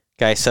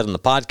 guy said on the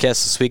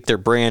podcast this week, their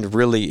brand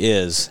really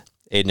is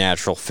a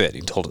natural fit.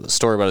 He told the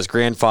story about his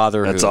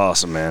grandfather. That's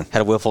awesome, man.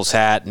 Had a Wiffles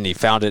hat, and he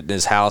found it in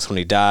his house when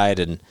he died,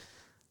 and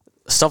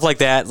stuff like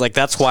that. Like,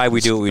 that's why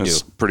we do what we do.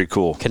 That's pretty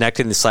cool.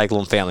 Connecting the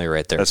Cyclone family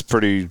right there. That's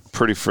pretty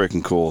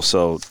freaking cool.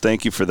 So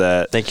thank you for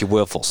that. Thank you,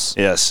 Wiffles.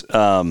 Yes.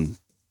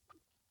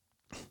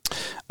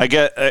 I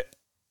got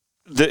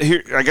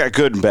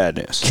good and bad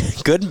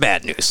news. Good and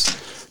bad news.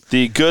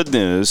 The good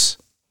news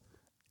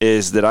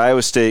is that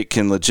Iowa State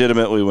can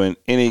legitimately win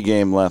any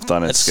game left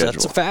on its schedule.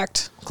 That's a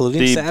fact,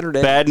 including Saturday.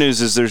 The bad news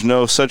is there's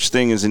no such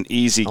thing as an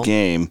easy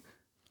game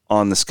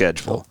on the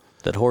schedule.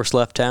 That horse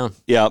left town.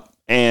 Yep.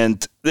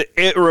 And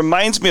it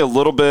reminds me a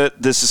little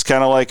bit, this is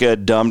kind of like a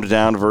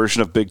dumbed-down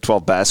version of Big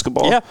 12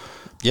 basketball. Yeah.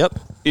 Yep.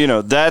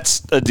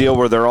 That's a deal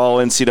where they're all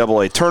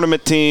NCAA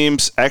tournament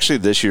teams. Actually,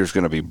 this year's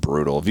going to be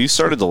brutal. Have you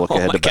started to look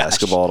ahead to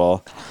basketball at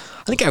all?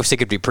 I think Iowa State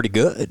could be pretty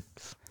good.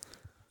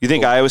 You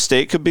think Iowa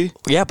State could be?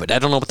 Yeah, but I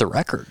don't know about the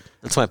record.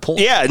 That's my point.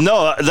 Yeah,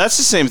 no, that's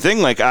the same thing.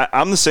 Like,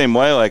 I'm the same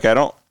way. Like, I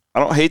don't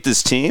hate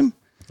this team.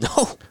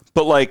 No.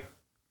 But, like,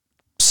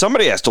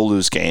 somebody has to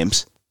lose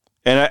games.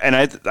 And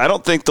I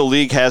don't think the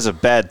league has a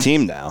bad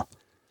team now,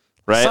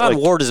 right? Son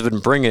Ward has been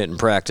bringing it in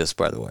practice,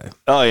 by the way.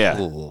 Oh, yeah.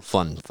 Ooh,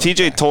 fun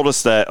TJ fact. told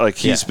us that, like,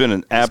 he's been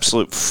an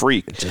absolute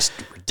freak. Just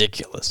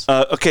ridiculous.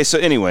 Okay, so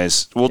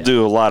anyways, we'll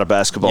do a lot of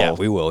basketball. Yeah,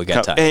 we will. We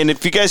got time. And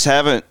if you guys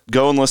haven't,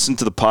 go and listen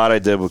to the pod I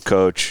did with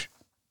Coach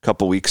a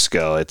couple weeks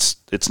ago.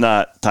 It's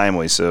not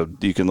timely, so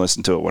you can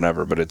listen to it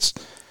whenever, but it's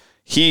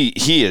he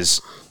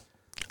is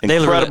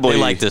incredibly, they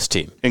like this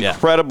team.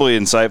 Incredibly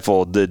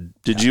insightful.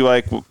 Did you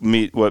like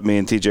what me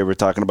and TJ were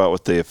talking about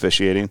with the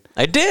officiating?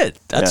 I did.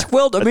 That's I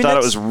thought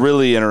it was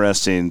really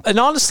interesting. And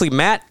honestly,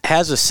 Matt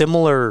has a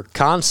similar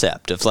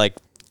concept of, like,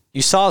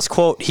 you saw his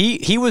quote.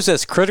 He was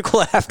as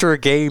critical after a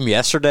game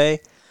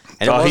yesterday,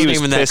 and it wasn't he was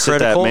even pissed that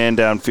critical. At that man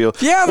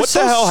downfield. Yeah, what so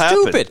the hell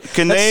stupid.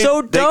 happened? That's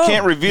so dumb. They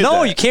can't review that.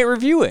 No, you can't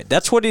review it.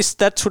 That's what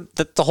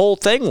the whole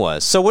thing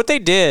was. So what they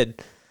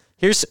did.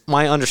 Here's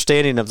my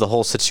understanding of the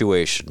whole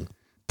situation.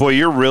 Boy,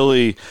 you're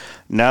really,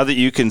 now that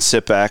you can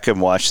sit back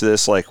and watch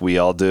this like we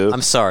all do.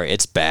 I'm sorry,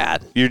 it's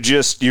bad.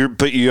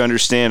 But you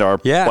understand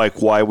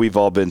like why we've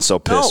all been so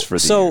pissed for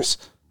the years.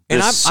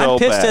 And I'm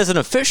pissed as an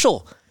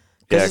official.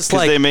 Yeah, because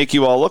they make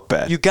you all look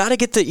bad. You got to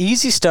get the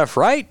easy stuff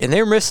right, and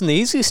they're missing the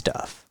easy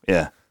stuff.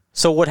 Yeah.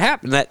 So what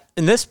happened?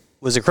 And this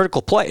was a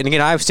critical play. And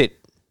again, Iowa State,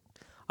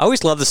 I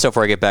always love this stuff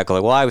where I get back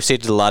like, well, Iowa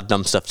State did a lot of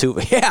dumb stuff too.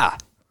 Yeah.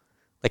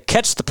 Like,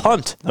 catch the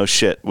punt. Oh,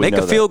 shit. Make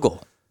a field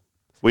goal.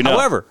 We know.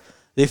 However,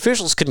 the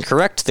officials can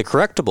correct the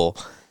correctable,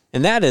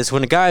 and that is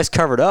when a guy is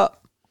covered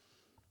up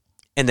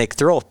and they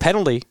throw a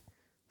penalty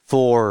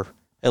for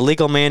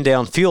illegal man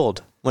downfield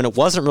when it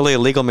wasn't really a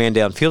legal man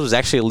downfield, it was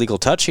actually illegal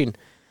touching.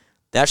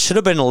 That should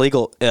have been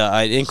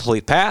an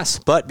incomplete pass,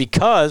 but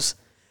because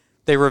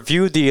they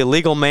reviewed the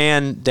illegal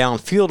man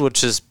downfield,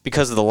 which is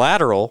because of the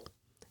lateral,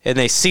 and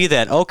they see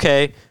that,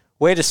 okay,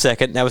 wait a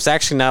second, that was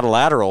actually not a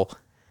lateral,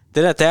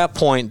 then at that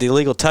point, the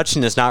illegal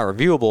touching is not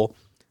reviewable,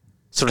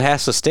 so it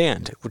has to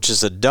stand, which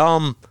is a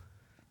dumb,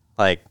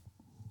 like,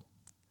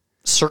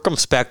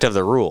 circumspect of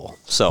the rule.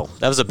 So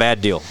that was a bad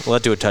deal.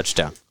 Let's do a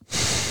touchdown.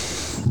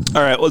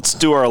 All right, let's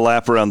do our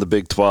lap around the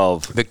Big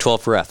 12. Big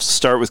 12 refs.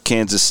 Start with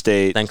Kansas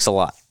State. Thanks a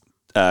lot.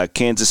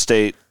 Kansas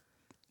State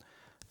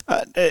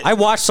I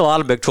watched a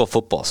lot of Big 12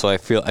 football, so I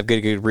feel I've got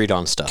a good read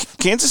on stuff.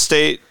 Kansas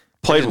State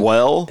played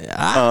well,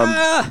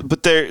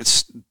 but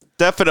it's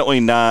definitely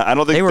not. I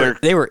don't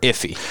think they were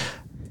iffy.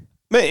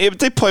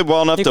 They played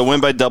well enough to win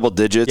by double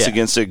digits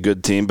against a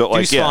good team. But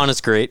Deuce Vaughn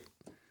is great.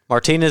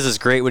 Martinez is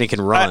great when he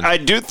can run. I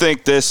do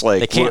think this, like,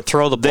 they can't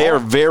throw the ball. They are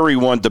very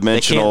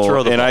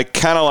one-dimensional, and I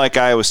kind of like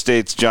Iowa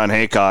State's John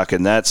Haycock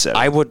in that set.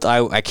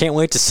 I can't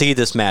wait to see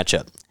this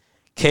matchup.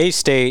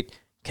 K-State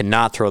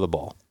cannot throw the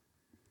ball.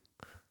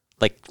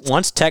 Like,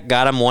 once Tech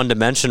got them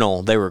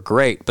one-dimensional, they were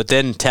great, but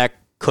then Tech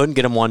couldn't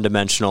get them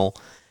one-dimensional,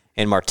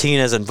 and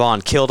Martinez and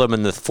Vaughn killed them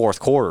in the fourth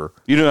quarter.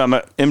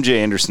 MJ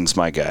Anderson's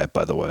my guy,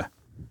 by the way.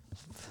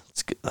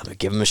 Let me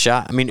give him a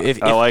shot. I mean,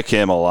 if I like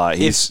him a lot.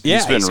 He's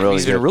been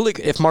really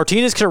good. If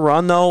Martinez can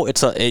run, though,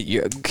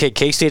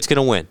 K-State's going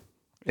to win.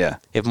 Yeah.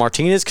 If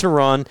Martinez can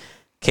run,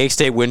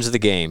 K-State wins the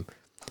game.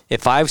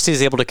 If Iowa State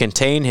is able to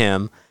contain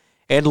him,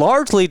 and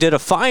largely did a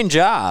fine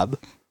job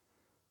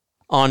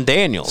on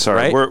Daniels.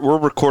 Sorry, right? we're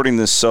recording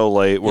this so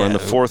late. We're in the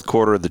fourth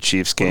quarter of the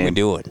Chiefs game. What are we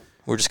doing?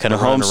 We're just kind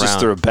of running around. Mahomes just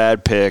threw a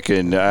bad pick,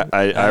 and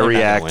I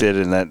reacted,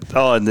 and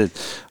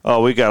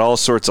we got all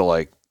sorts of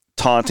like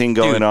taunting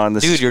going on.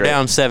 You're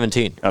down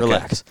 17. Okay.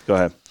 Relax. Go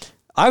ahead.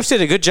 Iowa State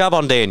did a good job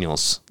on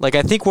Daniels. Like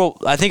I think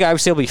Iowa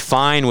State will be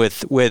fine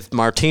with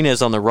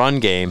Martinez on the run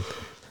game,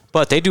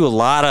 but they do a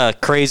lot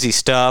of crazy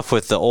stuff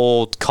with the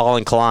old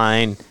Colin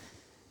Klein,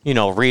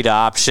 read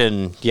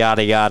option,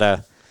 yada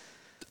yada.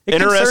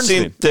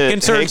 Interesting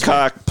that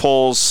Haycock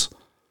pulls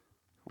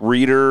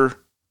Reader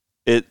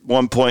at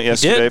one point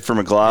yesterday for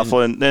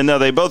McLaughlin. And no,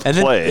 they both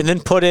played. And then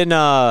put in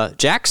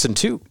Jackson,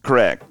 too.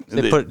 Correct.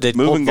 They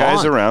moving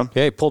guys around.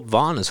 Yeah, he pulled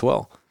Vaughn as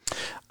well.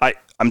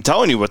 I'm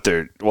telling you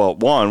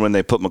when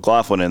they put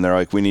McLaughlin in, they're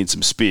like, we need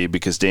some speed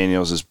because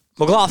Daniels is...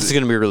 McLaughlin's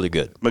going to be really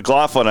good.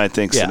 McLaughlin, I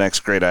think, is the next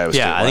great Iowa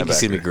State linebacker. I think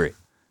he's going to be great.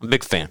 I'm a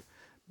big fan.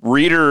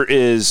 Reader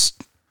is...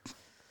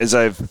 As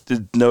I've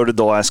noted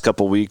the last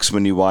couple of weeks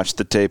when you watch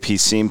the tape, he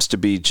seems to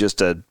be just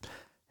a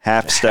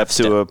half step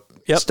to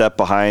a step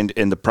behind,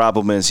 and the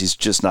problem is he's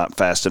just not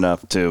fast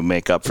enough to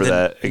make up for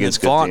that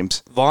against good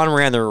teams. Vaughn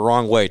ran the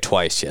wrong way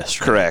twice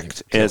yesterday.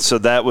 Correct. And so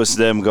that was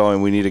them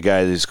going, we need a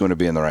guy who's going to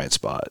be in the right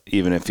spot,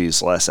 even if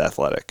he's less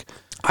athletic.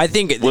 I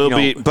think it will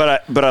be,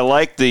 but I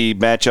like the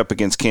matchup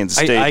against Kansas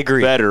State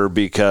better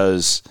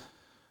because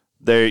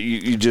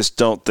you just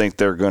don't think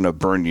they're going to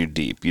burn you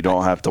deep. You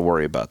don't have to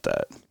worry about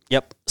that.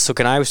 Yep. So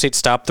can Iowa State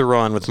stop the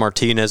run with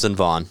Martinez and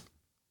Vaughn?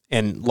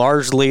 And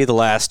largely the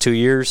last 2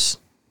 years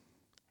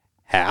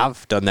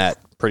have done that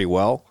pretty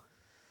well.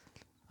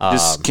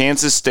 Does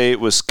Kansas State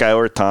with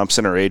Skylar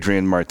Thompson or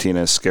Adrian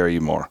Martinez scare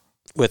you more?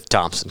 With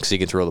Thompson, because he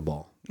can throw the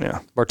ball. Yeah.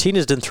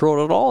 Martinez didn't throw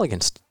it at all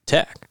against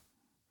Tech.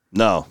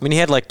 No. I mean, he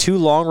had like 2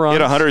 long runs.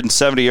 He had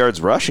 170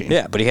 yards rushing.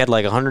 Yeah, but he had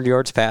like 100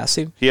 yards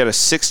passing. He had a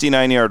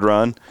 69-yard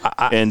run,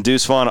 and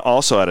Deuce Vaughn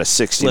also had a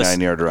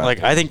 69-yard run.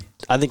 Like I think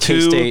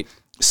K-State...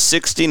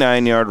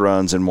 69-yard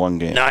runs in one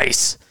game.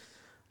 Nice.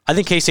 I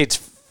think K-State's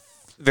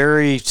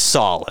very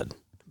solid,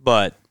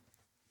 but,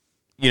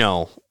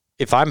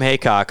 if I'm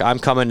Haycock, I'm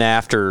coming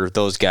after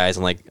those guys.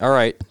 I'm like, all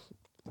right,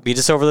 beat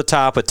us over the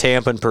top with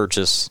Tampa and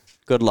Purchase.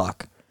 Good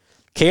luck.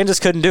 Kansas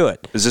couldn't do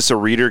it. Is this a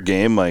Reader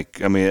game?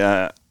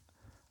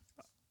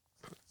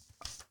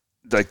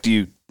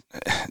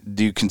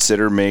 Do you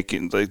consider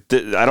making I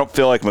don't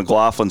feel like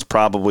McLaughlin's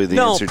probably the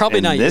answer. No, probably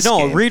not.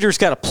 Game. Reader's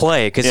got to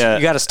play because you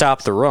got to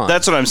stop the run.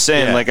 That's what I'm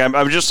saying. Yeah. Like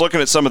I'm just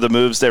looking at some of the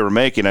moves they were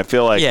making. I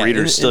feel like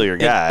Reader's still your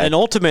guy. And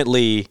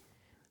ultimately,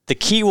 the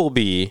key will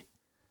be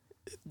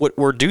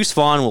where Deuce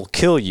Vaughn will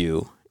kill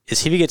you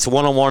is if he gets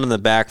one-on-one in the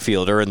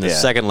backfield or in the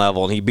second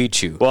level and he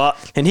beats you. Well,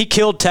 and he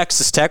killed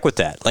Texas Tech with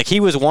that. Like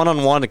he was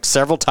one-on-one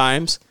several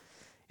times.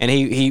 And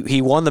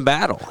he won the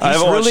battle. He's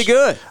really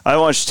good. I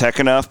watched Tech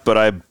enough, but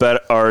I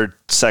bet our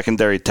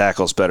secondary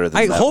tackle's better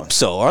than that. I hope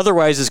so.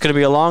 Otherwise, it's going to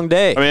be a long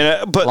day. I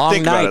mean, but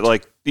think about it.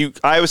 Like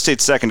Iowa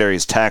State secondary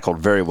is tackled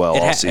very well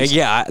all season.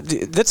 Yeah,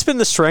 that's been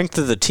the strength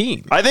of the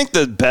team. I think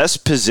the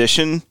best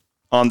position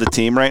on the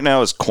team right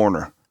now is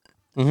corner.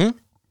 Mm-hmm.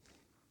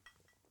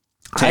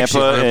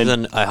 Tampa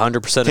and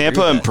 100%.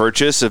 Tampa and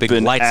Purchase have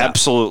been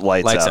absolute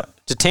lights out.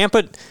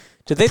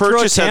 Did they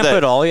Purchase throw Tampa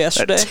at all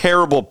yesterday? That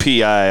terrible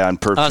PI on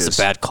Purchase. That was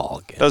a bad call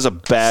again. That was a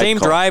bad Same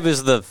call. drive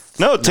as the...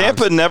 No,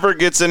 Tampa never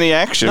gets any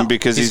action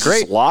because he's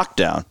great. Locked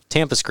down.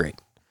 Tampa's great.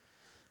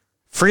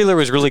 Freeler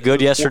was really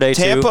good yesterday,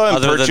 Tampa too. Tampa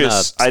and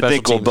Purchase, I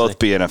think, will both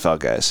be NFL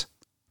guys.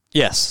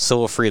 Yes, so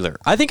will Freeler.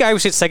 I think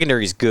Iowa State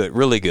secondary is good,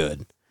 really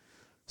good.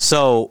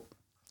 So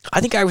I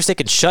think Iowa State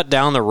can shut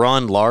down the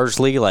run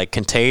largely, like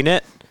contain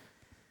it.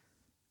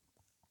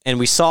 And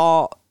we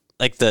saw...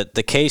 Like the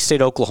K-State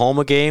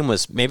Oklahoma game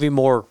was maybe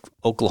more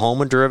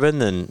Oklahoma driven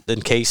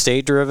than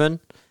K-State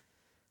driven.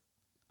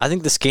 I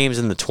think this game's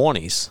in the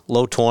 20s,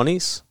 low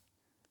 20s,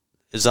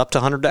 is up to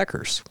Hunter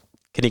Deckers.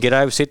 Can he get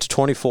Iowa State to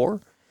 24?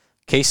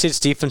 K-State's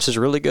defense is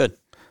really good.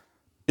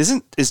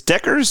 Is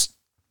Deckers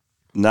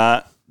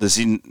not? Does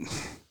he?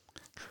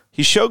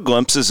 He showed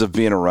glimpses of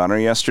being a runner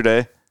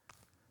yesterday.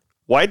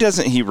 Why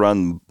doesn't he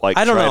run like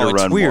I don't try know. to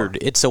It's run weird. more?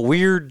 It's a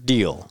weird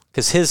deal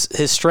because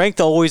his strength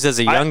always as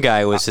a young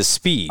guy was his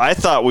speed. I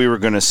thought we were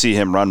going to see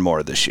him run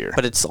more this year.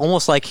 But it's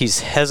almost like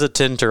he's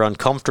hesitant or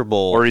uncomfortable.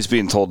 Or he's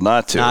being told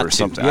not to or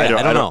something. Yeah,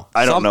 I don't know.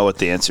 I don't know what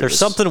the answer There's is.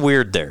 There's something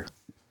weird there.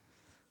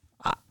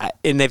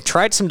 And they've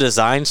tried some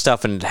design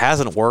stuff and it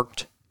hasn't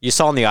worked. You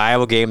saw in the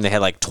Iowa game, they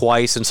had like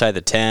twice inside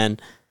the 10.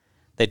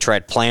 They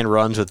tried playing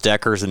runs with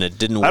Deckers and it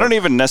didn't work. I don't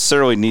even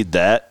necessarily need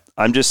that.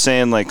 I'm just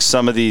saying, like,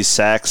 some of these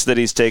sacks that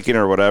he's taking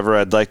or whatever,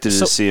 I'd like to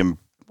just see him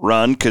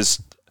run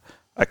because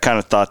I kind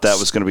of thought that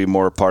was going to be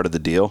more a part of the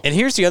deal. And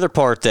here's the other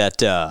part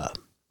that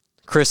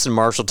Chris in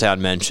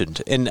Marshalltown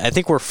mentioned, and I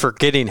think we're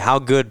forgetting how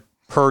good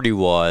Purdy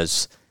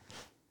was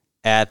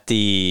at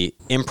the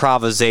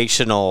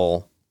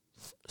improvisational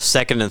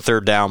second and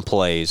third down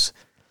plays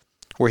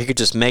where he could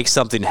just make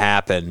something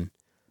happen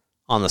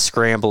on the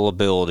scramble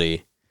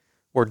ability,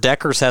 where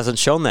Deckers hasn't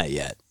shown that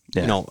yet.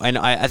 Yeah. You know, and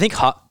I think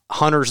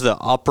Hunter's the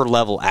upper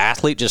level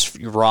athlete, just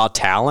raw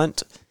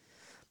talent.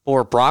 But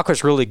where Brock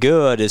was really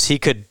good is he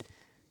could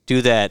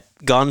do that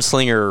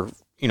gunslinger,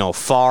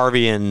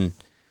 Favrean,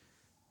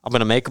 I'm going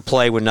to make a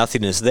play when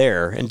nothing is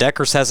there. And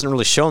Deckers hasn't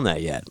really shown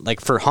that yet. Like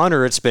for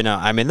Hunter, it's been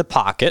I'm in the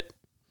pocket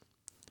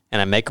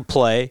and I make a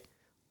play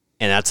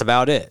and that's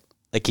about it.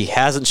 Like he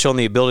hasn't shown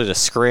the ability to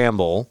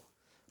scramble,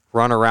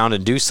 run around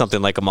and do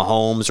something like a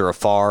Mahomes or a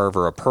Favre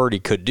or a Purdy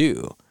could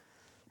do.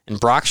 And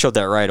Brock showed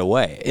that right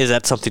away. Is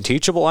that something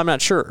teachable? I'm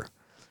not sure.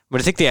 But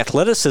I think the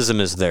athleticism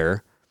is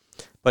there.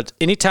 But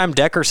anytime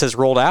Deckers has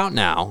rolled out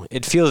now,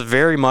 it feels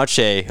very much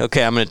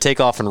okay, I'm going to take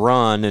off and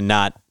run and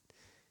not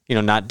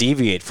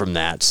deviate from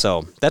that.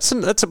 So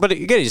but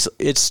again,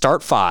 it's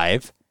start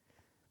 5.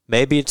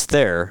 Maybe it's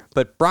there.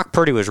 But Brock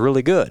Purdy was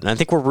really good. And I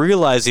think we're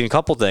realizing a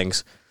couple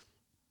things.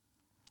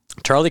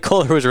 Charlie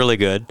Kohler was really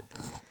good.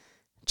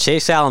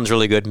 Chase Allen's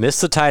really good.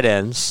 Missed the tight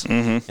ends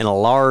in a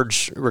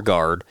large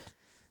regard.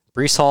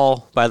 Breece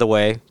Hall, by the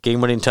way,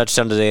 game-winning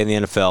touchdown today in the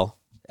NFL.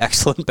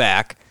 Excellent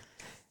back.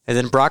 And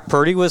then Brock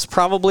Purdy was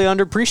probably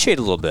underappreciated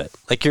a little bit.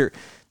 Like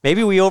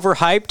maybe we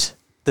overhyped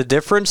the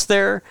difference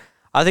there.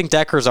 I think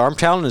Decker's arm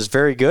talent is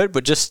very good,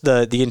 but just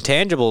the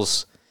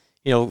intangibles,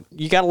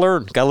 you got to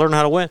learn. Got to learn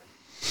how to win.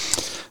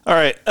 All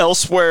right,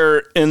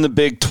 elsewhere in the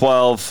Big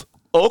 12,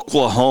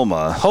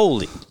 Oklahoma.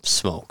 Holy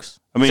smokes.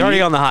 I mean, he's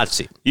already on the hot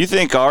seat. You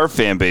think our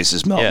fan base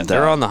is melting down?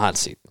 They're on the hot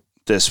seat.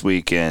 This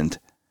weekend.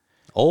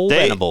 Old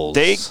Venables.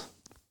 They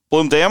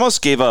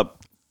almost gave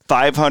up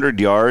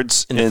 500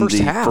 yards in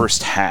the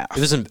first half.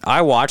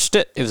 I watched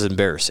it. It was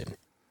embarrassing.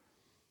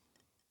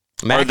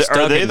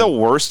 Are they the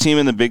worst team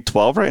in the Big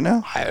 12 right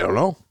now? I don't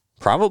know.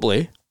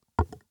 Probably.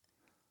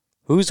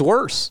 Who's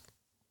worse?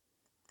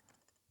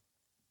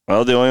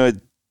 Well, the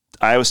only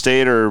Iowa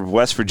State or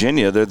West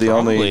Virginia. They're the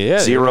only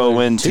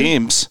zero-win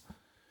teams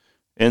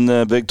in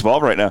the Big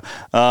 12 right now.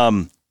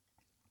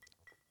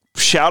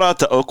 Shout out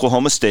to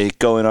Oklahoma State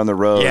going on the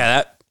road.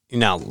 Yeah,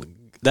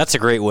 that's a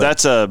great win.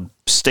 That's a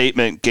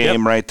statement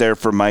game right there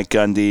for Mike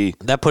Gundy.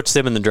 That puts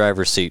them in the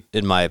driver's seat,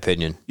 in my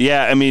opinion.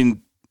 Yeah, I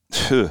mean,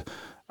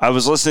 I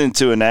was listening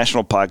to a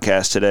national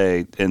podcast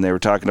today, and they were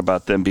talking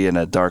about them being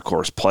a dark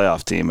horse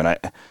playoff team. And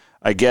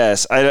I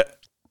guess I'd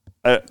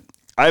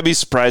be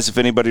surprised if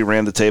anybody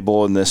ran the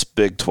table in this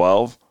Big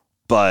 12.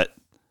 But,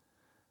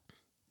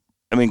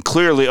 I mean,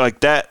 clearly,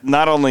 like that,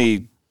 not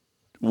only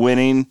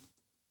winning,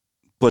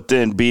 but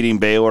then beating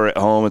Baylor at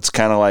home, it's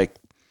kind of like,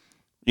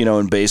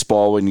 in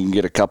baseball when you can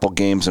get a couple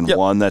games in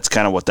one, that's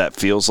kind of what that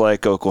feels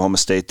like Oklahoma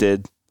State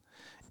did.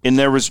 And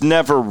there was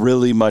never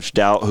really much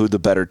doubt who the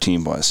better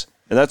team was.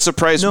 And that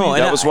surprised me.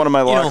 That was one of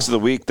my locks of the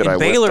week that I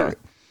went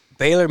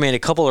Baylor made a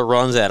couple of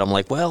runs at them.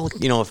 Like, well,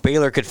 if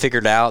Baylor could figure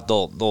it out,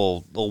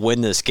 they'll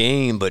win this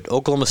game. But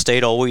Oklahoma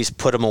State always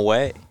put them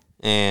away,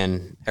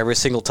 and every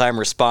single time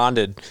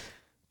responded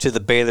to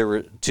the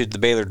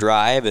Baylor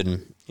drive.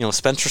 And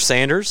Spencer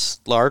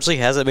Sanders largely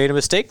hasn't made a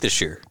mistake this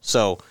year.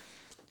 So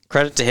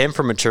credit to him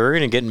for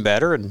maturing and getting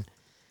better. And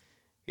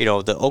the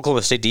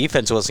Oklahoma State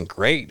defense wasn't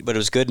great, but it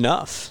was good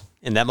enough,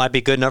 and that might be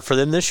good enough for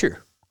them this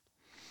year.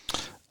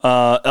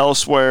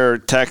 Elsewhere,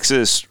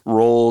 Texas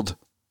rolled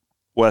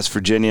West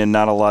Virginia.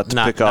 Not a lot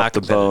to pick off the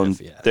bone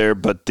there,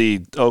 but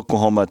the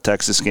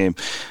Oklahoma-Texas game,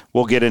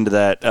 we'll get into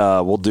that.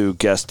 We'll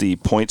guess the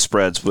point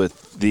spreads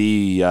with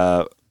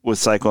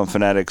Cyclone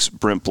Fanatics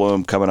Brent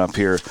Bloom coming up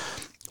here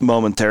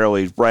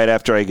momentarily, right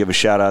after I give a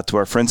shout-out to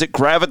our friends at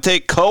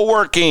Gravitate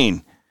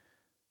Coworking.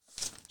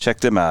 Check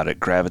them out at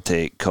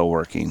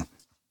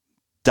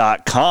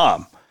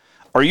gravitatecoworking.com.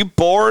 Are you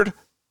bored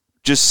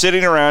just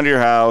sitting around your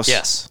house?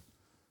 Yes.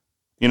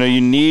 You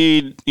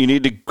need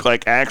to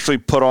actually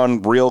put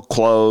on real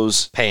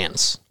clothes.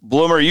 Pants.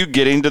 Bloom, are you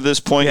getting to this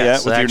point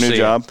yet with your new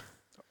job?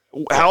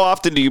 How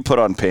often do you put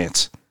on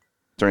pants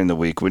during the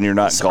week when you're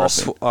not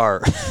golfing?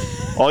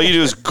 All you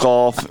do is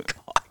golf. I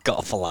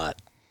golf a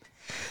lot.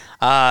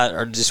 Do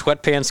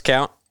sweatpants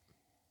count?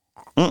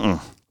 Then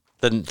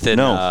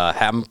no.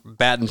 I'm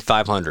batting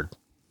 500.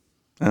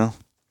 Well,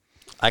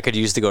 I could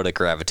use to go to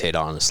Gravitate,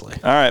 honestly.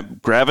 All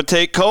right,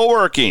 Gravitate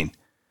Coworking.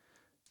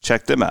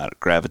 check them out at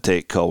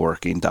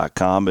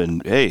gravitatecoworking.com.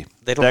 And hey,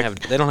 They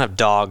don't have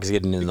dogs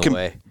getting in the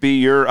way. Be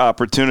your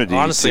opportunity.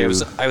 Honestly, I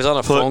was on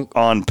a phone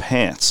on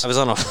pants. I was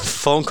on a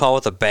phone call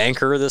with a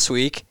banker this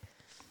week,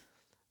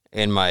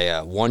 and my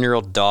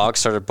 1-year-old dog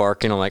started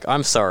barking. I'm like,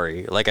 I'm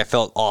sorry. Like, I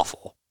felt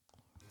awful.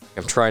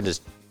 I'm trying to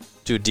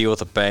do a deal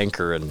with a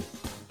banker, and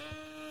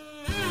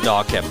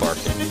dog kept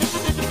barking.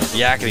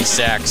 Yakety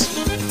sax.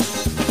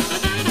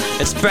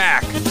 It's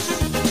back.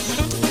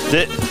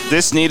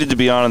 This needed to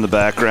be on in the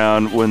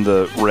background when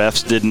the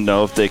refs didn't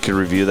know if they could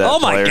review that. Oh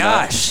my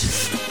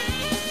gosh!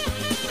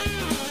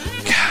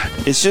 God,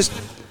 it's just.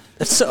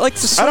 It's so, like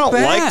so I don't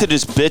bad. like to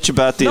just bitch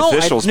about the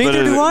officials, but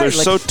they're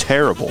so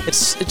terrible.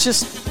 It's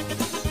just.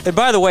 And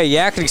by the way,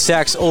 Yakety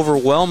Sax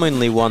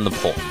overwhelmingly won the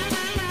poll.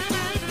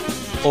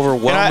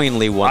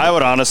 Overwhelmingly won. I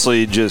would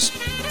honestly just.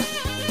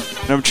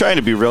 I'm trying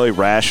to be really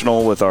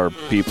rational with our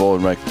people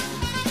and like.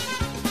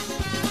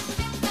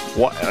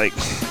 What, like,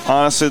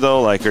 honestly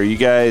though, like, are you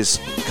guys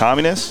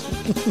communists?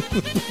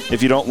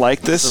 If you don't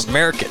like this,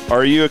 American.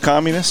 Are you a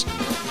communist?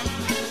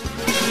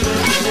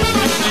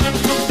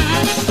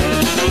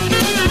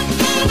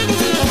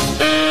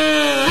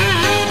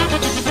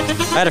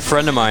 I had a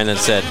friend of mine that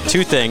said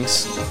 2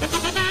 things.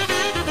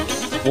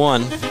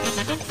 1,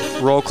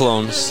 roll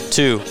clones.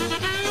 2,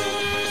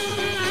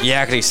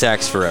 Yakety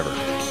Sax forever.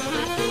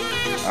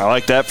 I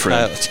like that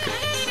friend. That's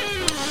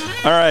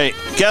great. All right,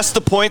 guess the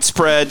point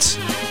spreads.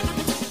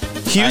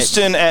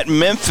 Houston at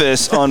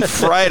Memphis on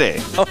Friday.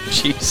 Oh,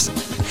 jeez.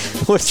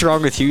 What's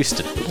wrong with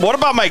Houston? What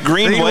about my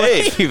green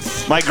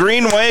wave? My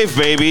green wave,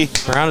 baby.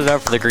 Round it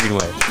up for the green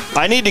wave.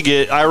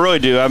 I really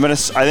do. I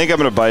think I'm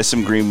gonna buy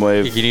some green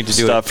wave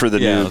stuff for the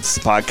new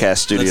podcast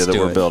studio that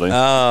we're building.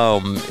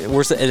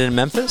 Where's it in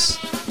Memphis?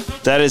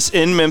 That is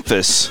in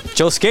Memphis.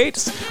 Joe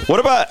Skates? What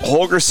about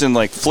Holgerson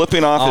like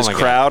flipping off his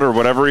crowd or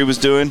whatever he was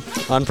doing?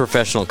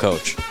 Unprofessional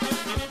coach.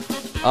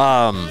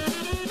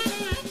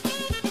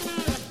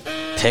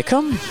 Pick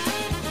 'em?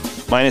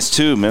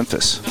 -2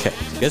 Memphis. Okay,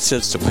 guess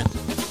it's to win.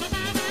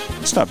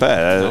 It's not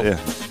bad.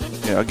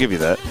 Yeah, I'll give you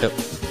that. Yep.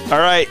 All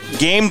right,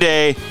 game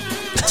day.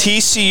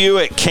 TCU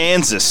at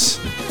Kansas.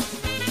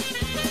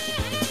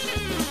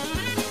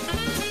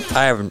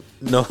 I haven't.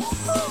 No.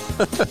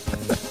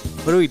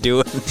 What are we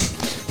doing?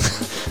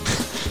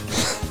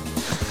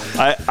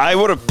 I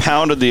would have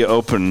pounded the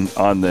open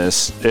on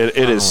this. It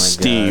is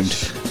steamed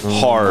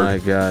hard. Oh my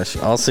gosh.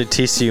 I'll say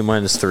TCU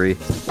 -3.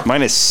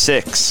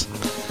 -6.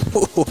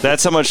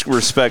 That's how much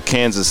respect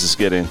Kansas is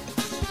getting.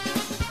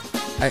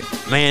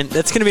 Man,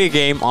 that's going to be a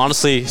game,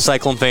 honestly,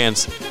 Cyclone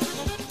fans.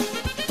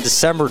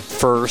 December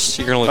 1st,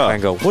 you're going to look back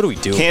and go, what are we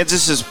doing?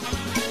 Kansas is...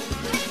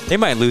 They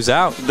might lose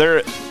out.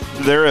 They're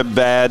a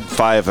bad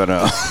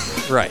 5-0.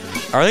 Right.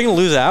 Are they going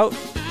to lose out?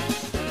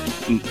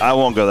 I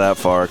won't go that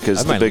far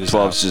because the Big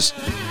 12 is just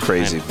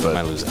crazy. They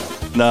might lose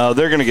out. No,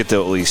 they're going to get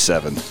to at least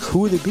 7. Who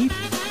would they beat?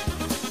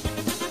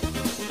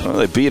 Well,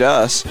 they beat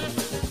us.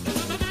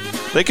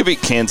 They could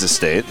beat Kansas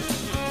State.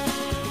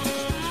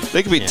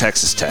 They could beat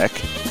Texas Tech.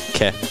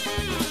 Okay.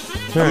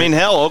 I mean,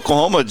 hell,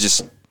 Oklahoma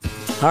just...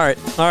 All right.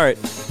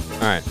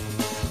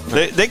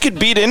 They could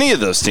beat any of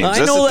those teams. That's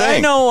the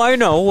thing.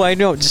 I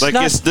know. Just like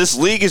this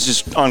league is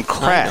just on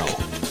crack.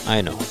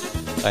 I know.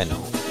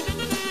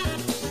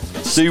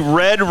 The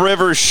Red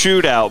River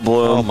Shootout,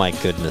 Bloom. Oh, my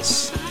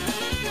goodness.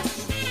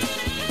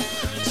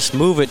 Just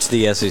move it to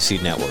the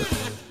SEC network.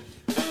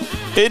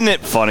 Isn't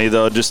it funny,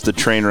 though, just the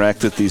train wreck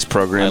that these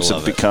programs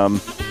have become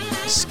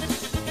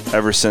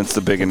ever since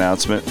the big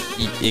announcement?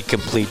 It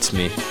completes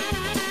me.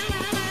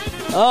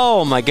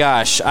 Oh, my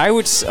gosh. I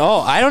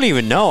don't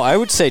even know. I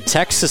would say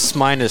Texas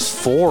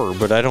 -4,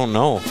 but I don't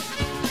know.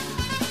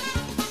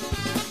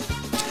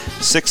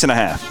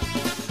 6.5.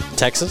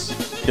 Texas?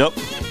 Yep.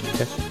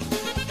 Okay.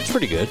 It's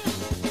pretty good.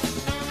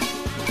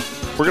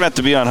 We're going to have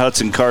to be on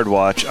Hudson Card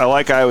Watch. I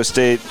like Iowa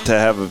State to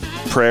have a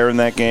prayer in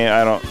that game.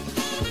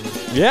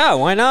 Yeah,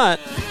 why not?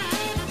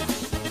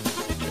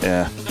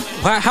 Yeah.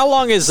 How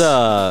long is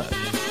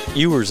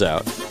Ewers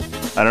out?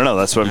 I don't know.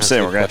 That's what I'm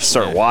saying. We're going to have to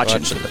start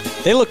watching.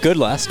 They look good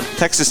last night.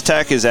 Texas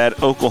Tech is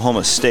at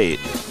Oklahoma State.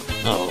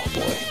 Oh,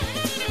 boy.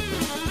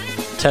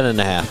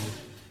 10.5.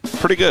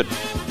 Pretty good.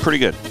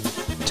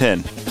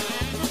 10.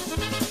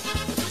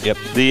 Yep.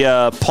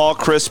 The Paul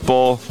Chryst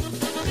Bowl.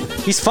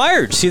 He's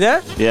fired. See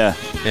that? Yeah.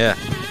 Yeah.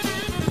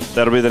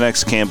 That'll be the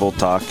next Campbell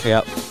talk.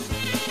 Yep.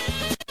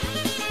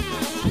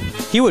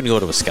 He wouldn't go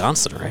to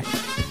Wisconsin, right?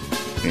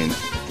 I mean,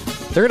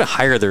 they're going to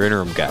hire their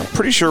interim guy.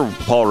 Pretty sure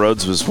Paul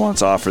Rhodes was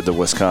once offered the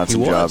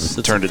Wisconsin job.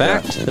 Turned it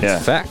down. That's a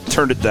fact.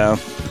 Turned it down.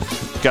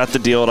 Got the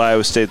deal at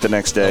Iowa State the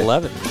next day.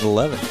 11.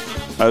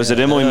 I was at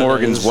Emily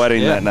Morgan's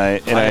wedding that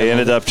night, and I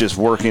ended up just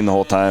working the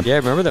whole time. Yeah, I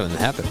remember that when it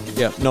happened.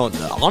 Yeah. No,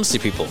 honestly,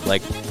 people,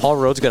 like, Paul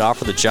Rhodes got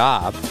offered the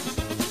job.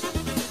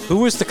 Who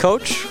was the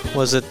coach?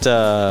 Was it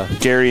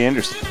Gary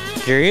Anderson?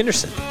 Gary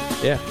Anderson.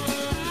 Yeah.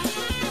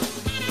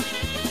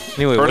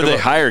 Anyway, or did they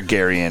hire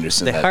Gary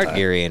Anderson? They hired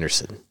Gary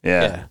Anderson.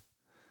 Yeah.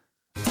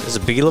 Does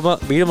it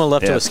Bielema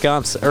left to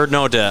Wisconsin? Or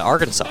no, to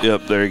Arkansas.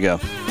 Yep, there you go.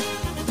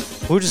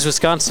 Who does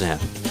Wisconsin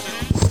have?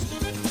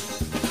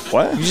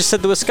 What? You just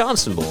said the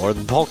Wisconsin Bowl or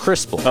the Paul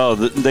Chryst Bowl. Oh,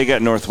 they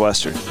got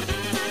Northwestern.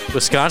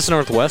 Wisconsin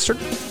Northwestern?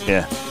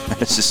 Yeah.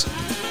 It's just,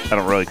 I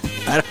don't really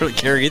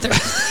care either.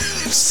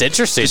 It's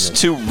interesting. Just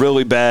two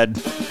really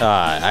bad.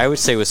 I would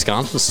say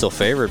Wisconsin's still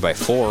favored by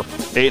 4.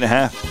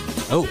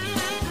 8.5. Oh.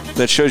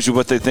 That shows you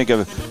what they think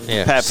of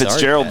Pat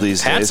Fitzgerald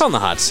these days. Pat's on the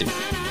hot seat.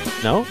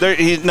 No?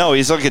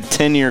 He's like a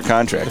 10-year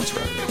contract. That's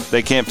right.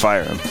 They can't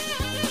fire him.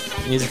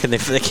 Neither can they.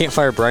 They can't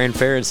fire Brian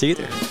Ferentz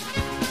either.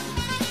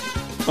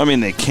 I mean,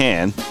 they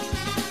can.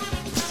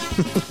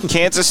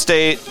 Kansas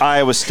State,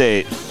 Iowa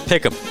State.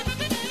 Pick 'em.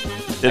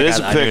 It is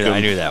a pick 'em. I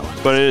knew that one.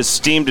 But it is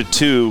steamed to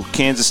 2.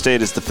 Kansas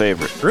State is the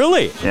favorite.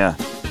 Really? Yeah.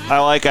 I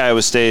like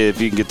Iowa State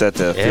if you can get that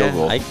to field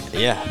goal.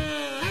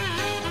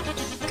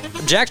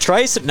 Jack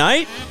Trice at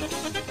night?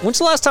 When's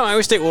the last time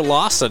Iowa State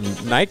lost a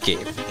night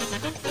game?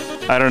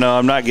 I don't know.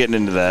 I'm not getting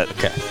into that.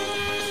 Okay.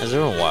 It's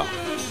been a while.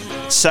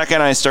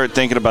 Second I start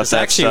thinking about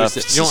that stuff.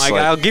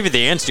 I'll give you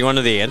the answer. Do you want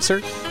to know the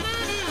answer?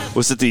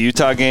 Was it the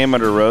Utah game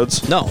under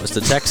Rhodes? No, it's the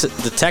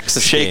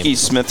Texas Shaky game.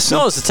 Smithson?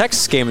 No, it's the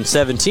Texas game in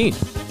 17.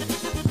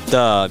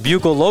 The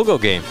Bugle logo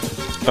game.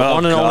 The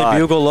one and only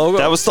Bugle logo.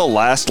 That was the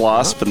last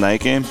loss of the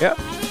night game? Yeah.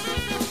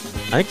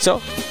 I think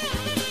so.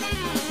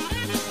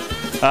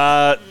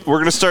 We're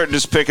going to start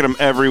just picking them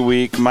every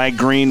week. My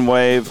Green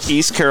Wave,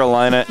 East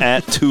Carolina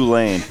at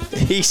Tulane.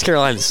 East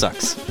Carolina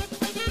sucks.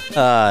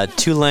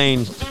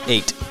 Tulane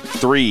 8.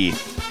 3.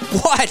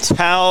 What?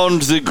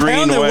 Pound the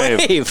Green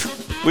Wave.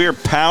 We are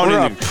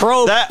pounding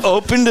that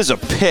opened as a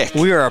pick.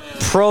 We are a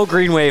pro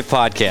Green Wave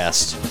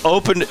podcast.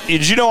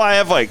 Did you know I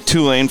have like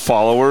Tulane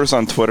followers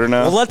on Twitter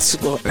now? Well,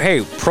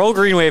 hey, pro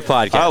Green Wave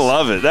podcast. I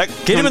love it.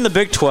 Get him in the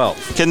Big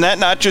 12. Can that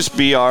not just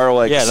be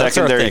our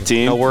secondary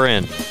team? No, we're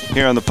in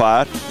here on the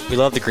pod. We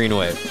love the Green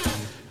Wave.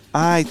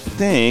 I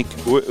think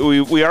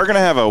we are going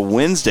to have a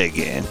Wednesday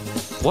game.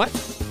 What?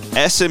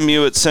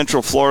 SMU at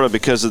Central Florida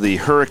because of the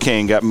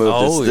hurricane got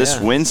moved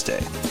this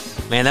Wednesday.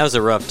 Man, that was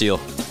a rough deal.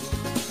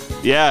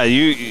 Yeah,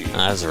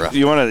 that was a rough.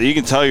 You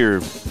can tell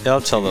your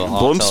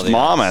Bloom's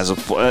mom has a.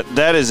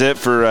 That is it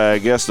for I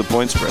guess the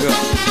point spread.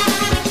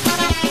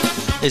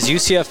 Is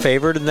UCF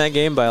favored in that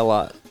game by a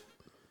lot?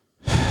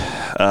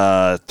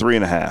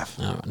 3.5.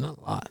 No, not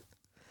a lot.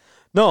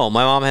 No,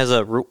 my mom has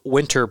a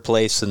winter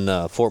place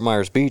in Fort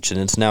Myers Beach, and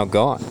it's now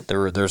gone.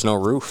 There's no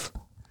roof.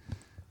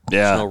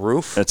 Yeah, there's no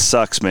roof. It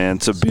sucks, man.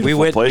 It's a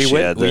beautiful place.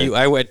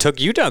 I took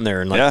you down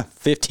there in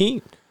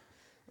 15.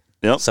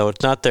 Yep. So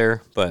it's not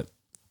there, but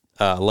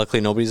luckily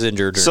nobody's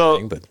injured or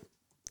anything. But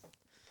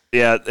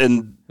yeah,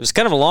 and it was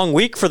kind of a long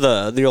week for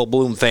the old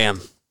Bloom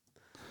fam.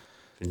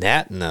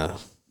 That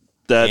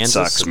Kansas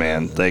sucks,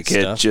 man. Like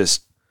it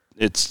just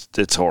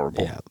it's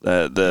horrible.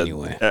 Yeah.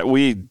 Anyway,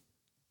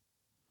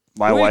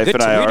 my wife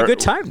and I we had a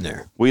good time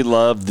there. We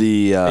love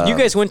the. And you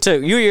guys went to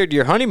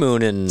your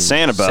honeymoon in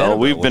Sanibel.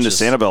 We've been to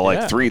Sanibel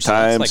like 3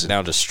 times. It's like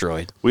now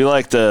destroyed. We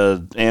like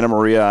the Anna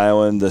Maria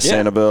Island, the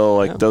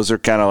Sanibel. Those are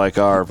kind of like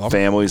our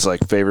family's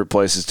favorite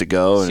places to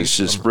go, and it's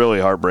just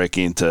really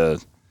heartbreaking to.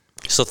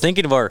 So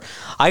thinking of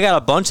I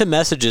got a bunch of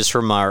messages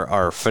from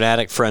our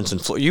fanatic friends in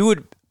Florida. You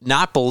would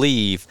not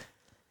believe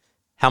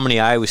how many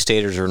Iowa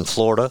Staters are in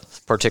Florida,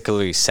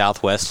 particularly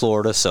Southwest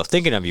Florida. So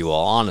thinking of you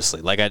all,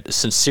 honestly,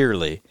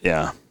 sincerely.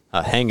 Yeah.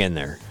 Hang in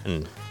there,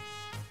 and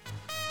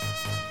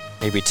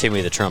maybe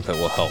Timmy the Trumpet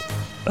will help.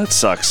 That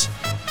sucks.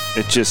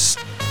 It just...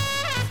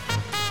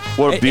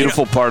 What a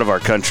beautiful part of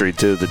our country,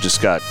 too, that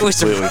just got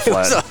completely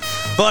flat.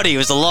 Buddy, it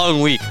was a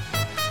long week.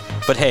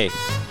 But hey,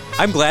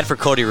 I'm glad for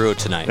Cody Ruud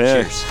tonight.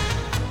 Yeah. Cheers.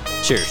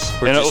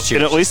 Cheers.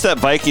 And at least that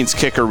Vikings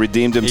kicker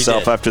redeemed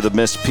himself after the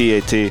missed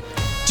PAT. Do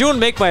you want to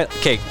make my...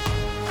 Okay,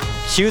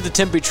 cue the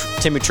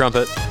Timmy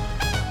Trumpet.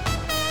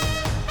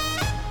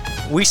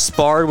 We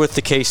sparred with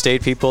the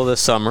K-State people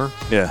this summer.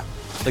 Yeah.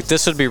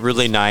 This would be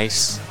really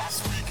nice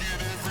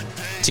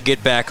to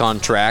get back on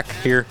track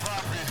here.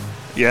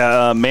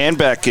 Yeah,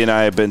 Manbeck and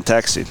I have been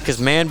texting. Because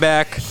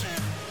Manbeck,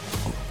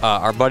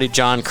 our buddy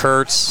John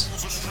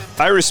Kurtz.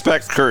 I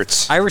respect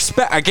Kurtz. I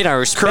respect.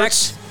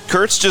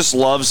 Kurtz just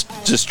loves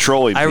just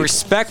trolling people. I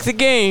respect the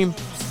game.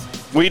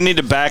 We need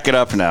to back it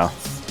up now.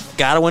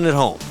 Got to win at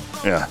home.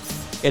 Yeah.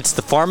 It's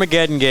the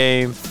Farmageddon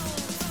game.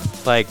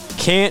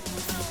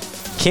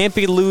 Can't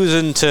be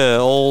losing to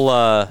old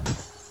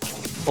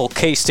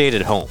K-State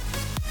at home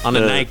on a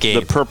night game.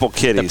 The Purple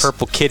Kitties. The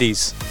Purple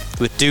Kitties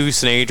with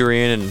Deuce and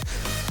Adrian and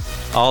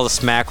all the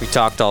smack we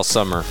talked all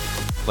summer.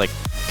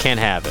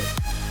 Can't have it.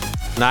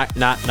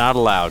 Not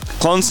allowed.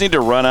 Clones need to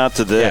run out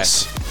to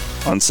this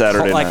on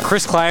Saturday night.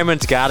 Chris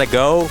Kleiman's got to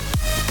go.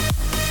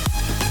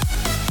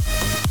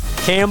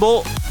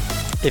 Campbell,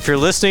 if you're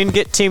listening,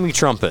 get Timmy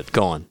Trumpet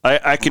going.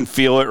 I can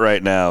feel it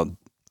right now.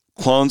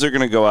 Clones are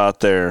going to go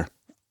out there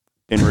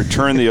and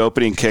return the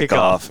opening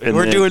kickoff. And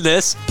we're doing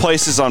this.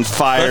 Place is on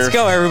fire. Let's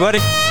go, everybody.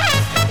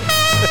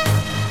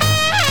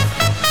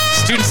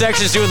 Student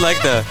section's doing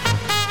the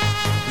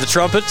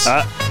trumpets.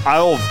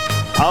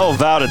 I'll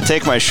vow to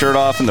take my shirt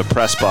off in the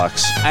press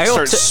box.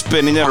 Start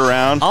spinning it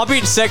around. I'll be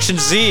in section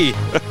Z.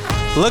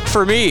 Look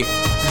for me.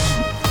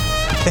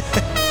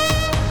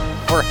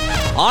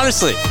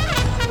 Honestly,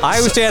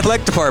 Iowa State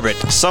Athletic Department.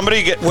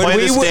 Somebody play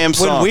this damn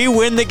song. When we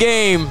win the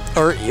game,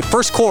 or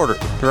first quarter,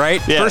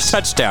 right? Yes. First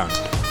touchdown.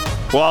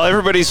 While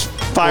everybody's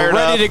fired We're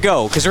ready up. to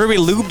go because we're going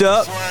to be lubed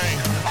up.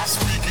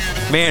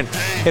 Man,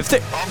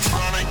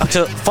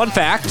 fun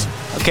fact.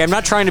 Okay, I'm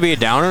not trying to be a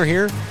downer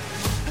here.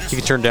 You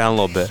can turn down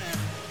a little bit.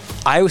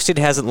 Iowa State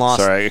hasn't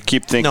lost. Sorry, I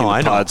keep thinking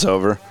the pod's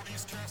over.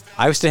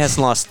 Iowa State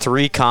hasn't lost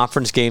 3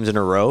 conference games in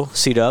a row,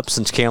 seat up,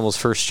 since Campbell's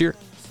first year.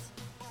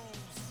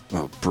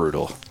 Oh,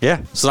 brutal.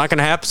 Yeah, it's not going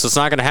to happen. So it's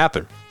not going to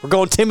happen. We're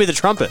going Timmy the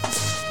Trumpet.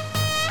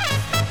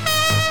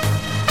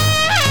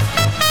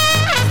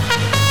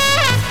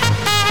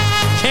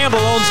 Campbell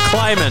owns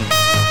Kleiman.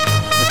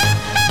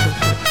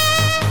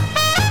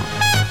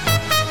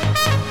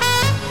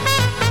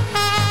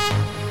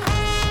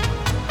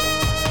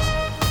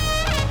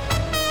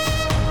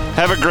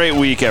 Have a great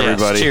week,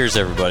 everybody. Yes, cheers,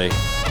 everybody.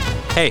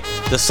 Hey,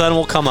 the sun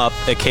will come up.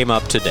 It came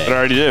up today. It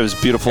already did. It was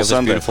a beautiful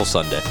Sunday. Beautiful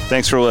Sunday.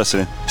 Thanks for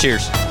listening.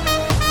 Cheers.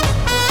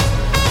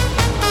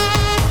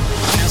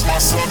 Here's my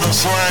southern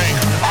slang.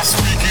 I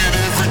speak it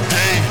every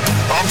day.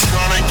 I'm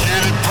trying to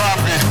get it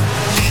poppin'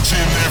 each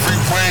and every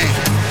way.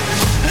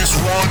 It's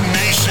one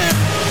nation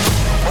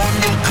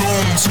under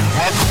goons.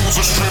 My goons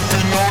are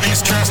stripping all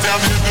these cats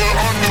down in the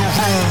under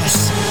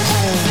rules.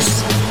 Rules.